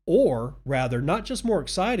 Or rather, not just more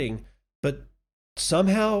exciting, but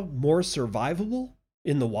somehow more survivable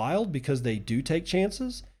in the wild because they do take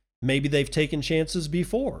chances? Maybe they've taken chances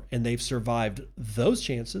before and they've survived those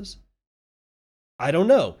chances. I don't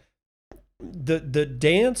know.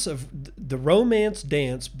 The romance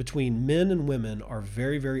dance between men and women are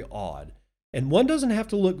very, very odd. And one doesn't have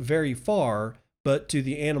to look very far, but to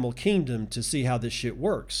the animal kingdom to see how this shit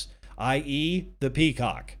works, i.e. the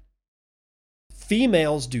peacock.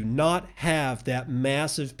 Females do not have that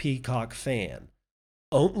massive peacock fan.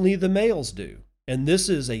 Only the males do. And this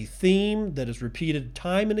is a theme that is repeated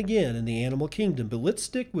time and again in the animal kingdom, but let's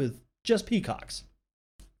stick with just peacocks.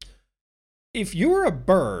 If you're a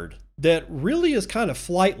bird that really is kind of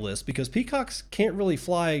flightless, because peacocks can't really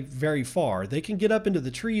fly very far, they can get up into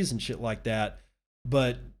the trees and shit like that,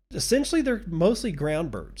 but essentially they're mostly ground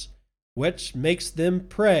birds, which makes them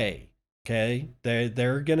prey. Okay,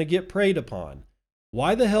 they're going to get preyed upon.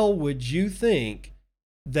 Why the hell would you think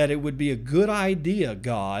that it would be a good idea,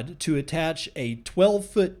 God, to attach a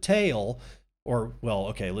 12-foot tail, or, well,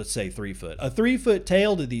 okay, let's say 3 foot, a 3-foot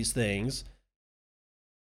tail to these things,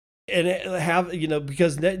 and have,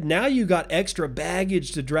 because now you got extra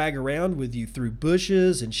baggage to drag around with you through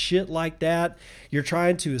bushes and shit like that. You're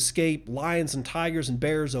trying to escape lions and tigers and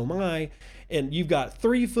bears, oh my, and you've got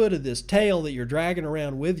 3 foot of this tail that you're dragging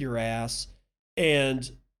around with your ass, and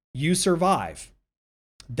you survive.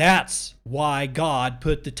 That's why God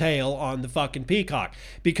put the tail on the fucking peacock,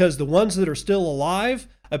 because the ones that are still alive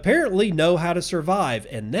apparently know how to survive,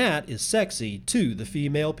 and that is sexy to the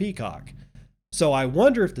female peacock. So I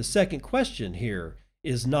wonder if the second question here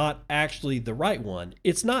is not actually the right one.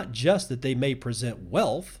 It's not just that they may present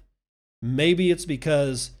wealth. Maybe it's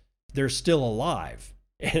because they're still alive,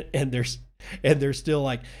 and they're still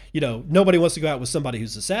like, nobody wants to go out with somebody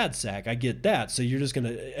who's a sad sack. I get that. So you're just going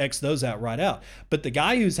to X those out right out. But the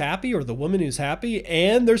guy who's happy, or the woman who's happy,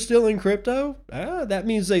 and they're still in crypto, that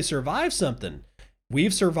means they survived something.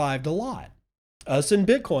 We've survived a lot. Us in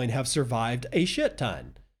Bitcoin have survived a shit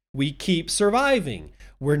ton. We keep surviving.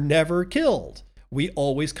 We're never killed. We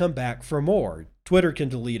always come back for more. Twitter can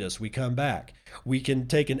delete us. We come back. We can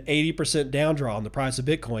take an 80% down draw on the price of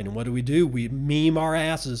Bitcoin. And what do? We meme our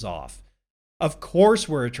asses off. Of course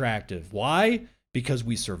we're attractive. Why? Because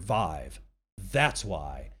we survive. That's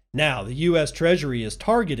why. Now, the U.S. Treasury is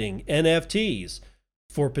targeting NFTs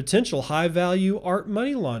for potential high-value art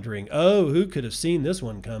money laundering. Oh, who could have seen this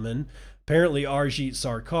one coming? Apparently, Arijit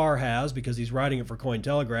Sarkar has, because he's writing it for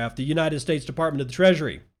Cointelegraph. The United States Department of the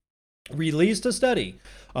Treasury released a study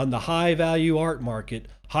on the high-value art market,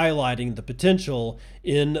 highlighting the potential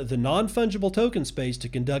in the non-fungible token space to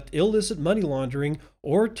conduct illicit money laundering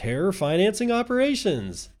or terror financing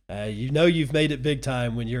operations. You've made it big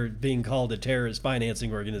time when you're being called a terrorist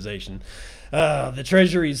financing organization. The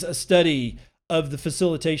Treasury's study of the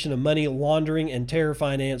facilitation of money laundering and terror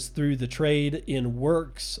finance through the trade in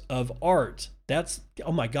works of art. That's,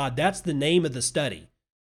 oh my God, that's the name of the study.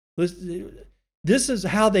 This is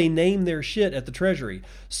how they name their shit at the Treasury.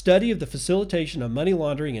 Study of the facilitation of money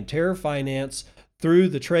laundering and terror finance through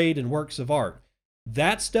the trade in works of art.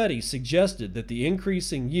 That study suggested that the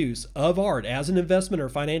increasing use of art as an investment or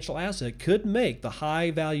financial asset could make the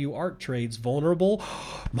high-value art trades vulnerable,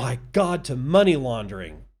 my God, to money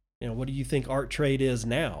laundering. What do you think art trade is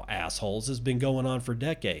now, assholes? It's been going on for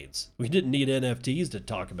decades. We didn't need NFTs to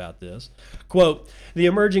talk about this. Quote, the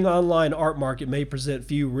emerging online art market may present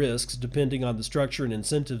few risks depending on the structure and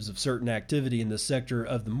incentives of certain activity in this sector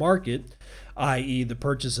of the market, i.e. the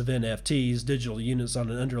purchase of NFTs, digital units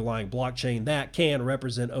on an underlying blockchain that can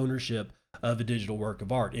represent ownership of a digital work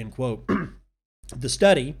of art, end quote. The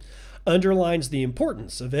study underlines the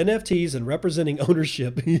importance of NFTs in representing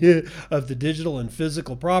ownership of the digital and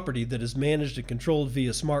physical property that is managed and controlled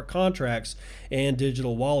via smart contracts and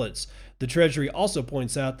digital wallets. The Treasury also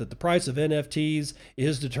points out that the price of NFTs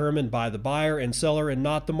is determined by the buyer and seller and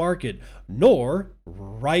not the market, nor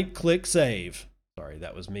right-click save. Sorry,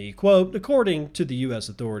 that was me. Quote, according to the U.S.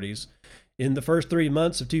 authorities, In the first 3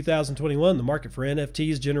 months of 2021, the market for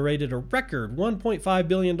NFTs generated a record $1.5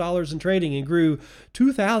 billion in trading and grew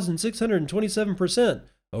 2,627%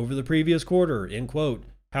 over the previous quarter, end quote.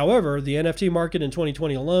 However, the NFT market in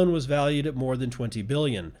 2020 alone was valued at more than $20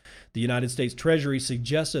 billion. The United States Treasury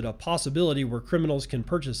suggested a possibility where criminals can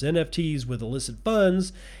purchase NFTs with illicit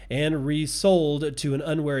funds and resold to an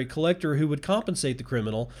unwary collector who would compensate the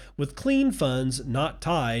criminal with clean funds not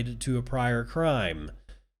tied to a prior crime.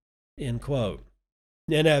 End quote.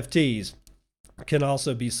 NFTs can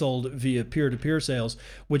also be sold via peer-to-peer sales,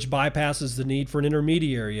 which bypasses the need for an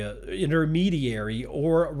intermediary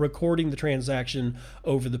or recording the transaction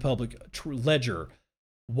over the public ledger,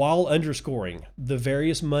 while underscoring the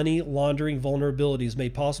various money laundering vulnerabilities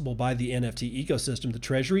made possible by the NFT ecosystem. The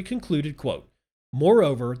Treasury concluded, quote,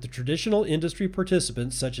 moreover, the traditional industry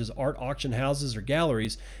participants, such as art auction houses or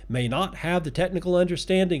galleries, may not have the technical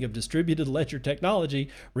understanding of distributed ledger technology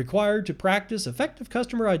required to practice effective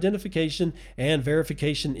customer identification and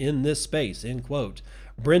verification in this space, end quote.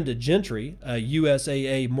 Brenda Gentry, a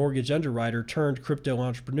USAA mortgage underwriter turned crypto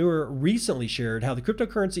entrepreneur, recently shared how the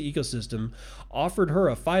cryptocurrency ecosystem offered her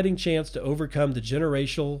a fighting chance to overcome the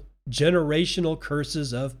generational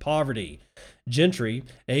curses of poverty. Gentry,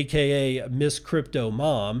 aka Miss Crypto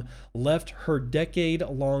Mom, left her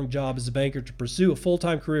decade-long job as a banker to pursue a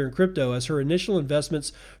full-time career in crypto, as her initial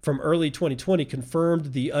investments from early 2020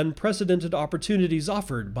 confirmed the unprecedented opportunities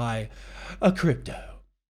offered by a crypto.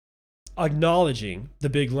 Acknowledging the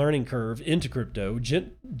big learning curve into crypto,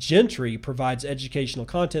 Gentry provides educational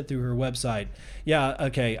content through her website. Yeah,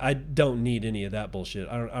 okay, I don't need any of that bullshit.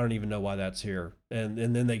 I don't even know why that's here. And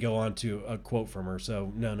then they go on to a quote from her.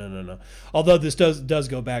 So no. Although this does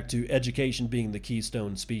go back to education being the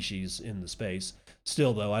keystone species in the space.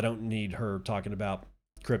 Still, though, I don't need her talking about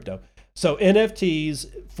crypto. So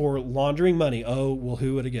NFTs for laundering money. Oh, well,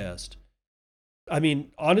 who would have guessed? I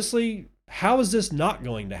mean, honestly, how is this not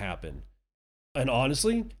going to happen? And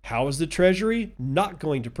honestly, how is the Treasury not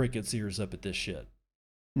going to prick its ears up at this shit?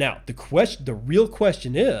 Now, the real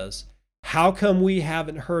question is, how come we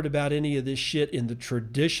haven't heard about any of this shit in the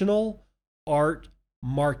traditional art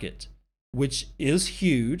market, which is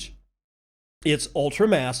huge? It's ultra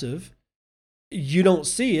massive. You don't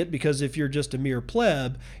see it because if you're just a mere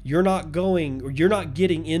pleb, you're not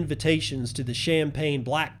getting invitations to the champagne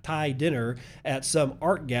black tie dinner at some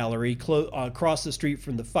art gallery across the street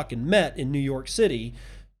from the fucking Met in New York City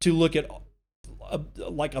to look at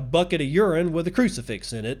like a bucket of urine with a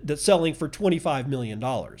crucifix in it that's selling for $25 million.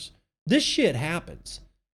 This shit happens.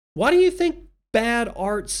 Why do you think bad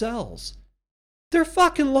art sells? They're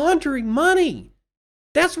fucking laundering money.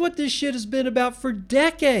 That's what this shit has been about for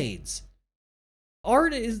decades.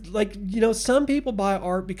 Art is like, some people buy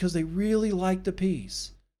art because they really like the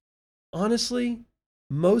piece. Honestly,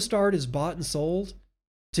 most art is bought and sold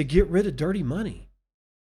to get rid of dirty money.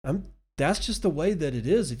 That's just the way that it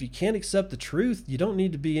is. If you can't accept the truth, you don't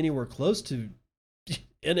need to be anywhere close to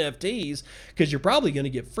NFTs because you're probably going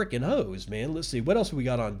to get freaking hosed, man. Let's see. What else we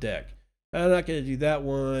got on deck? I'm not going to do that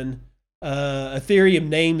one. Ethereum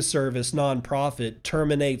name service nonprofit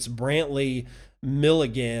terminates Brantley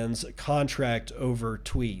Milligan's contract over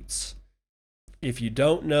tweets. If you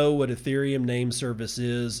don't know what Ethereum name service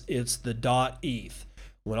is, it's the .eth.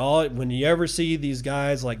 When you ever see these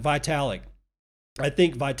guys like Vitalik, I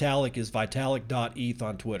think Vitalik is Vitalik.eth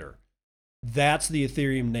on Twitter. That's the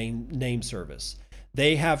Ethereum name service.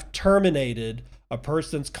 They have terminated a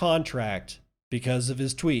person's contract because of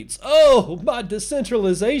his tweets. Oh, my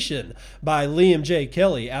decentralization by Liam J.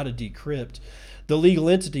 Kelly out of Decrypt. The legal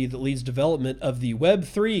entity that leads development of the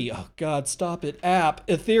Web3, oh God, stop it, app,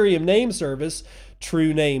 Ethereum name service,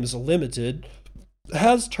 True Names Limited,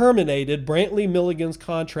 has terminated Brantley Milligan's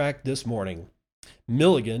contract this morning.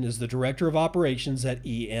 Milligan is the director of operations at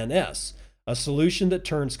ENS, a solution that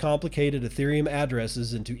turns complicated Ethereum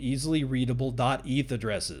addresses into easily readable .eth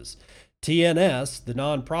addresses. TNS, the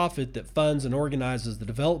nonprofit that funds and organizes the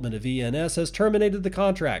development of ENS, has terminated the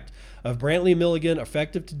contract of Brantley Milligan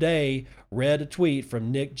effective today, read a tweet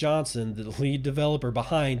from Nick Johnson, the lead developer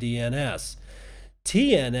behind ENS.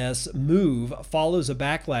 TNS move follows a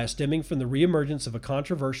backlash stemming from the reemergence of a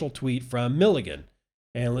controversial tweet from Milligan.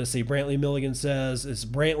 And let's see, Brantley Milligan says it's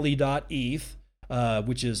Brantley.eth,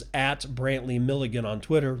 which is at Brantley Milligan on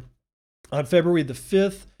Twitter. On February the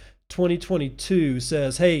 5th, 2022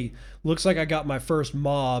 says, hey, looks like I got my first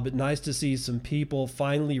mob. Nice to see some people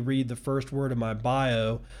finally read the first word of my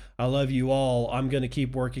bio. I love you all. I'm going to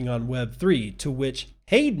keep working on Web3. To which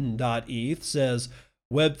Hayden.eth says,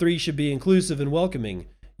 Web3 should be inclusive and welcoming.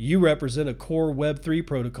 You represent a core Web3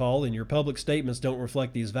 protocol and your public statements don't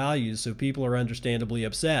reflect these values, so people are understandably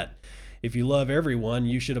upset. If you love everyone,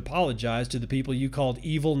 you should apologize to the people you called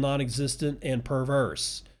evil, non-existent, and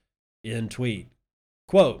perverse. End tweet.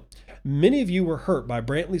 Quote, many of you were hurt by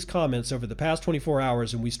Brantley's comments over the past 24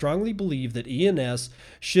 hours, and we strongly believe that ENS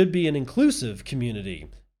should be an inclusive community.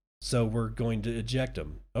 So we're going to eject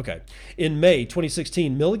him. Okay. In May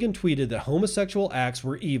 2016, Milligan tweeted that homosexual acts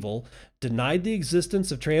were evil, denied the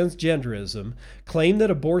existence of transgenderism, claimed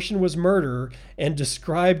that abortion was murder, and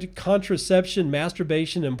described contraception,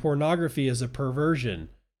 masturbation, and pornography as a perversion.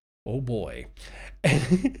 Oh boy.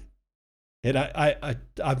 And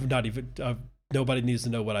I'm not even, nobody needs to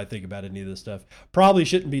know what I think about any of this stuff. Probably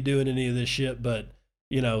shouldn't be doing any of this shit, but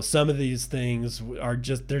you know, some of these things are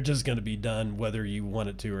just, they're just going to be done whether you want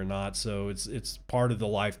it to or not. So it's part of the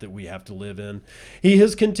life that we have to live in. He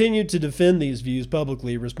has continued to defend these views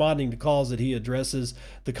publicly, responding to calls that he addresses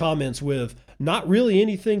the comments with, not really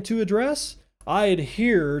anything to address. I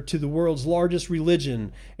adhere to the world's largest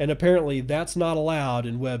religion, and apparently that's not allowed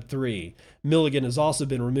in Web3. Milligan has also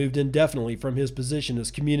been removed indefinitely from his position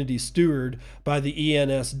as community steward by the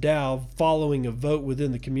ENS DAO following a vote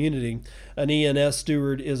within the community. An ENS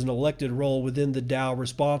steward is an elected role within the DAO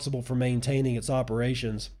responsible for maintaining its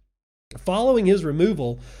operations. Following his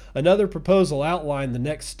removal, another proposal outlined the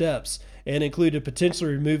next steps and included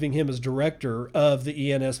potentially removing him as director of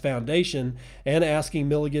the ENS Foundation and asking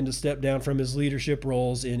Milligan to step down from his leadership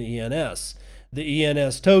roles in ENS. The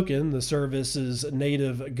ENS token, the service's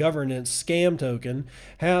native governance scam token,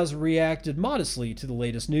 has reacted modestly to the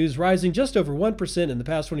latest news, rising just over 1% in the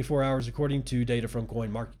past 24 hours, according to data from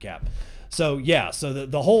CoinMarketCap. So yeah, so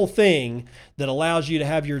the whole thing that allows you to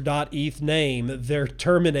have your .eth name, they're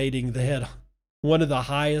terminating the head, one of the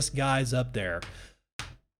highest guys up there.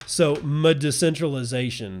 So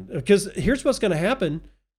decentralization, because here's what's going to happen.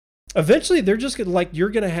 Eventually, they're just going to, like, you're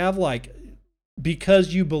going to have, like,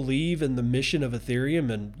 because you believe in the mission of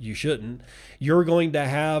Ethereum, and you shouldn't, you're going to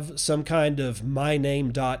have some kind of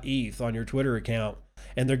myname.eth on your Twitter account,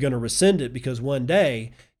 and they're going to rescind it because one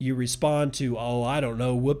day you respond to, oh, I don't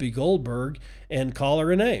know, Whoopi Goldberg, and call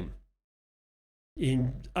her a name.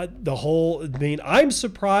 I'm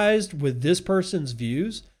surprised with this person's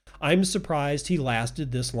views. I'm surprised he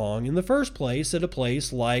lasted this long in the first place at a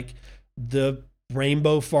place like the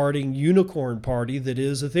rainbow farting unicorn party that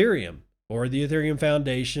is Ethereum, or the Ethereum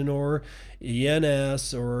Foundation, or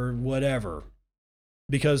ENS, or whatever.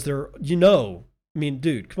 Because they're,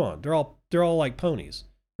 dude, come on, they're all like ponies.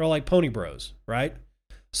 They're all like pony bros, right?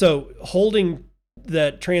 So holding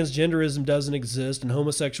that transgenderism doesn't exist and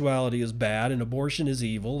homosexuality is bad and abortion is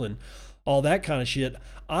evil and all that kind of shit,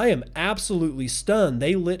 I am absolutely stunned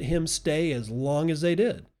they let him stay as long as they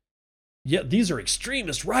did. Yeah, these are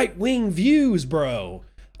extremist right-wing views, bro.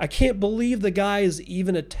 I can't believe the guy is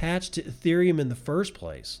even attached to Ethereum in the first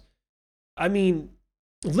place. I mean,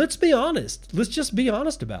 let's be honest. Let's just be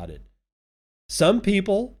honest about it. Some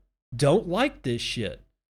people don't like this shit.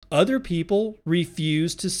 Other people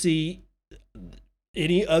refuse to see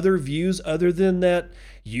any other views other than that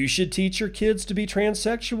you should teach your kids to be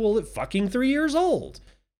transsexual at fucking 3 years old.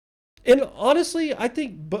 And honestly, I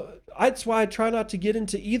think that's why I try not to get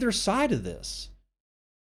into either side of this.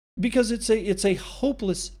 Because it's a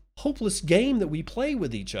hopeless game that we play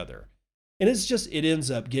with each other. And it ends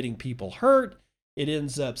up getting people hurt. It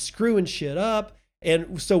ends up screwing shit up.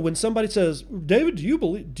 And so when somebody says, David, do you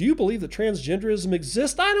believe that transgenderism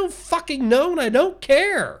exists? I don't fucking know, and I don't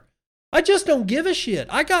care. I just don't give a shit.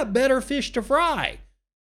 I got better fish to fry.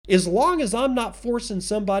 As long as I'm not forcing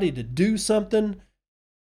somebody to do something,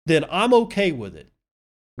 then I'm okay with it.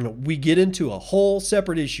 We get into a whole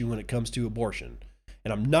separate issue when it comes to abortion.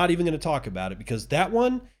 And I'm not even going to talk about it because that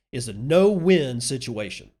one is a no-win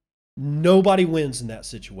situation. Nobody wins in that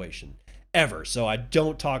situation, ever. So I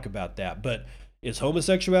don't talk about that. But is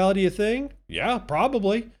homosexuality a thing? Yeah,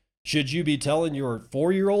 probably. Should you be telling your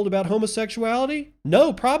 4-year-old about homosexuality?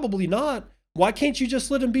 No, probably not. Why can't you just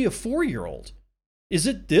let him be a 4-year-old? Is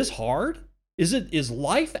it this hard? Is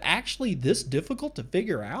life actually this difficult to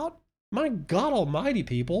figure out? My God almighty,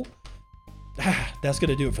 people. That's going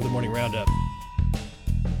to do it for the morning roundup.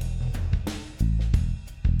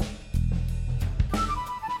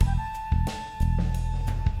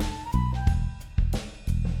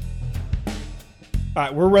 All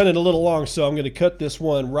right, we're running a little long, so I'm going to cut this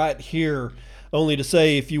one right here. Only to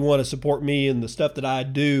say, if you want to support me and the stuff that I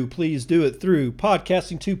do, please do it through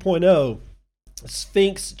Podcasting 2.0,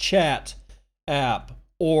 Sphinx Chat app,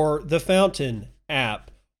 or the Fountain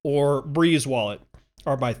app, or Breeze Wallet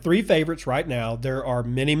are my 3 favorites right now. There are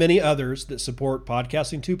many, many others that support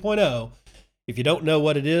Podcasting 2.0. If you don't know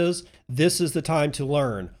what it is, this is the time to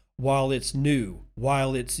learn while it's new,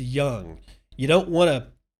 while it's young. You don't want to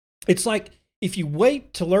It's like if you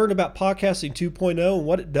wait to learn about podcasting 2.0 and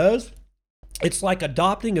what it does, it's like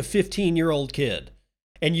adopting a 15-year-old kid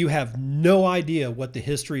and you have no idea what the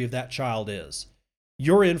history of that child is.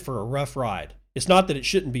 You're in for a rough ride. It's not that it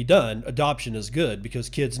shouldn't be done. Adoption is good because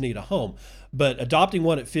kids need a home. But adopting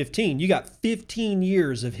one at 15, you got 15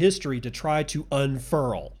 years of history to try to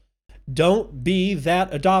unfurl. Don't be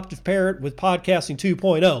that adoptive parent with podcasting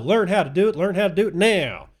 2.0. Learn how to do it. Learn how to do it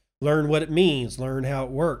now. Learn what it means. Learn how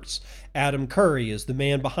it works. Adam Curry is the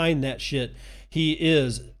man behind that shit. He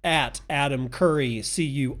is at Adam Curry,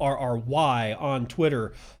 Curry, on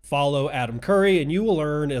Twitter. Follow Adam Curry, and you will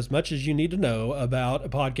learn as much as you need to know about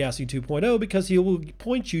podcasting 2.0 because he will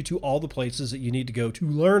point you to all the places that you need to go to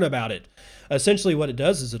learn about it. Essentially, what it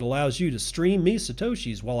does is it allows you to stream me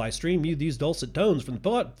Satoshis while I stream you these dulcet tones from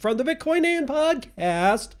the Bitcoin and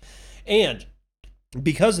podcast. And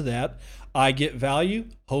because of that, I get value.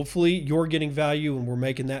 Hopefully, you're getting value, and we're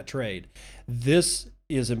making that trade. This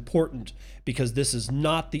is important because this is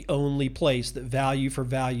not the only place that value for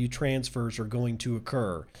value transfers are going to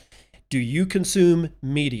occur. Do you consume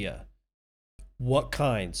media? What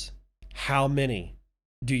kinds? How many?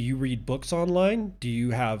 Do you read books online? Do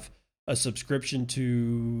you have a subscription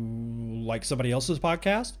to like somebody else's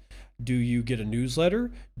podcast? Do you get a newsletter?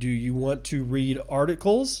 Do you want to read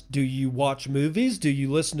articles? Do you watch movies? Do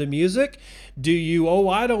you listen to music? Do you,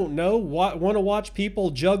 I don't know, want to watch people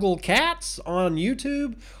juggle cats on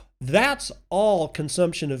YouTube? That's all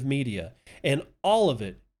consumption of media. And all of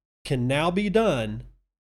it can now be done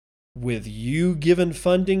with you giving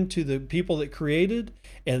funding to the people that created,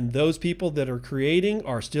 and those people that are creating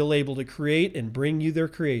are still able to create and bring you their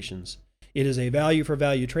creations. It is a value for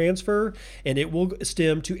value transfer, and it will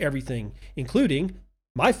stem to everything, including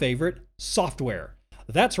my favorite, software.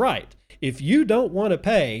 That's right. If you don't want to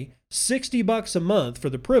pay $60 a month for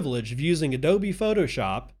the privilege of using Adobe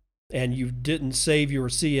Photoshop, and you didn't save your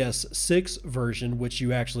CS6 version, which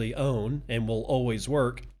you actually own and will always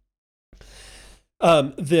work,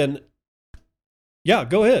 then yeah,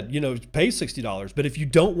 go ahead, pay $60. But if you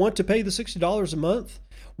don't want to pay the $60 a month,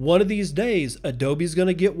 one of these days, Adobe's going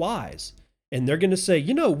to get wise. And they're going to say,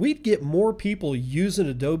 we'd get more people using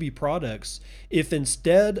Adobe products if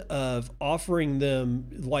instead of offering them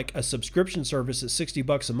like a subscription service at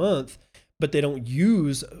 $60 a month, but they don't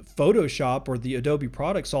use Photoshop or the Adobe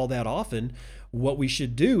products all that often, what we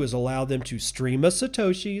should do is allow them to stream us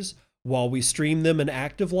Satoshis while we stream them an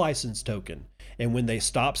active license token. And when they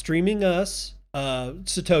stop streaming us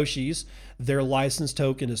Satoshis, their license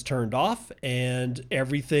token is turned off and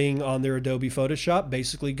everything on their Adobe Photoshop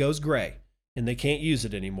basically goes gray. And they can't use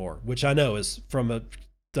it anymore, which I know is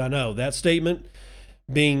that statement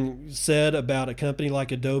being said about a company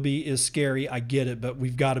like Adobe is scary. I get it, but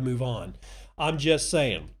we've got to move on. I'm just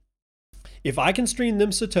saying, if I can stream them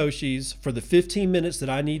Satoshis for the 15 minutes that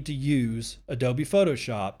I need to use Adobe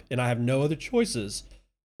Photoshop and I have no other choices,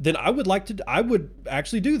 then I would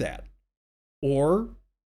actually do that. Or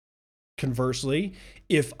conversely,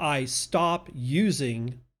 if I stop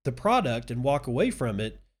using the product and walk away from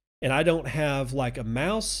it, and I don't have like a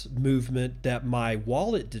mouse movement that my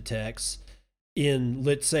wallet detects in,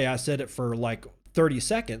 let's say I set it for like 30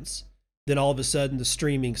 seconds, then all of a sudden the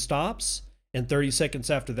streaming stops, and 30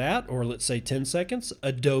 seconds after that, or let's say 10 seconds,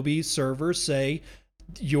 Adobe servers say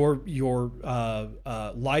your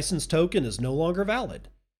license token is no longer valid.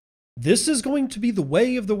 This is going to be the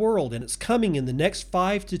way of the world, and it's coming in the next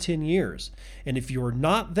 5 to 10 years. And if you're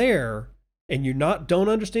not there and don't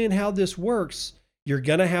understand how this works, you're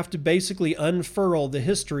going to have to basically unfurl the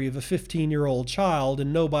history of a 15-year-old child,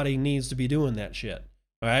 and nobody needs to be doing that shit.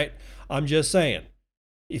 All right? I'm just saying,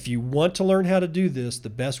 if you want to learn how to do this, the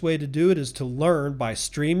best way to do it is to learn by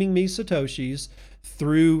streaming me Satoshis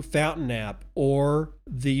through Fountain App or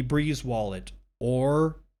the Breeze Wallet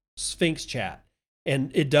or Sphinx Chat.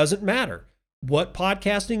 And it doesn't matter what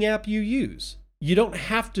podcasting app you use. You don't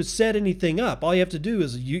have to set anything up. All you have to do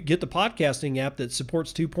is you get the podcasting app that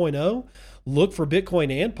supports 2.0, look for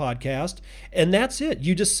Bitcoin and podcast, and that's it.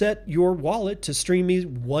 You just set your wallet to stream me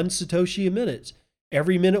 1 Satoshi a minute,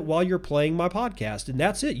 every minute while you're playing my podcast, and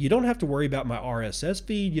that's it. You don't have to worry about my RSS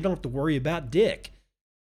feed. You don't have to worry about dick.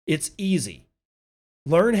 It's easy.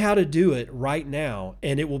 Learn how to do it right now,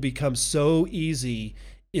 and it will become so easy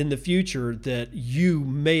in the future that you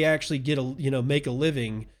may actually make a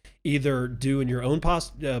living either doing your own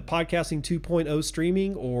podcasting 2.0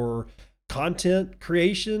 streaming or content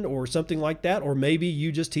creation or something like that, or maybe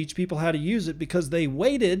you just teach people how to use it because they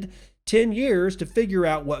waited 10 years to figure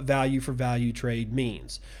out what value for value trade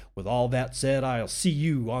means. With all that said, I'll see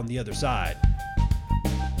you on the other side.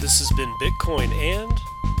 This has been Bitcoin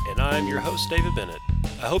and I'm your host, David Bennett.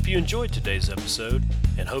 I hope you enjoyed today's episode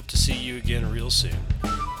and hope to see you again real soon.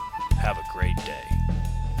 Have a great day.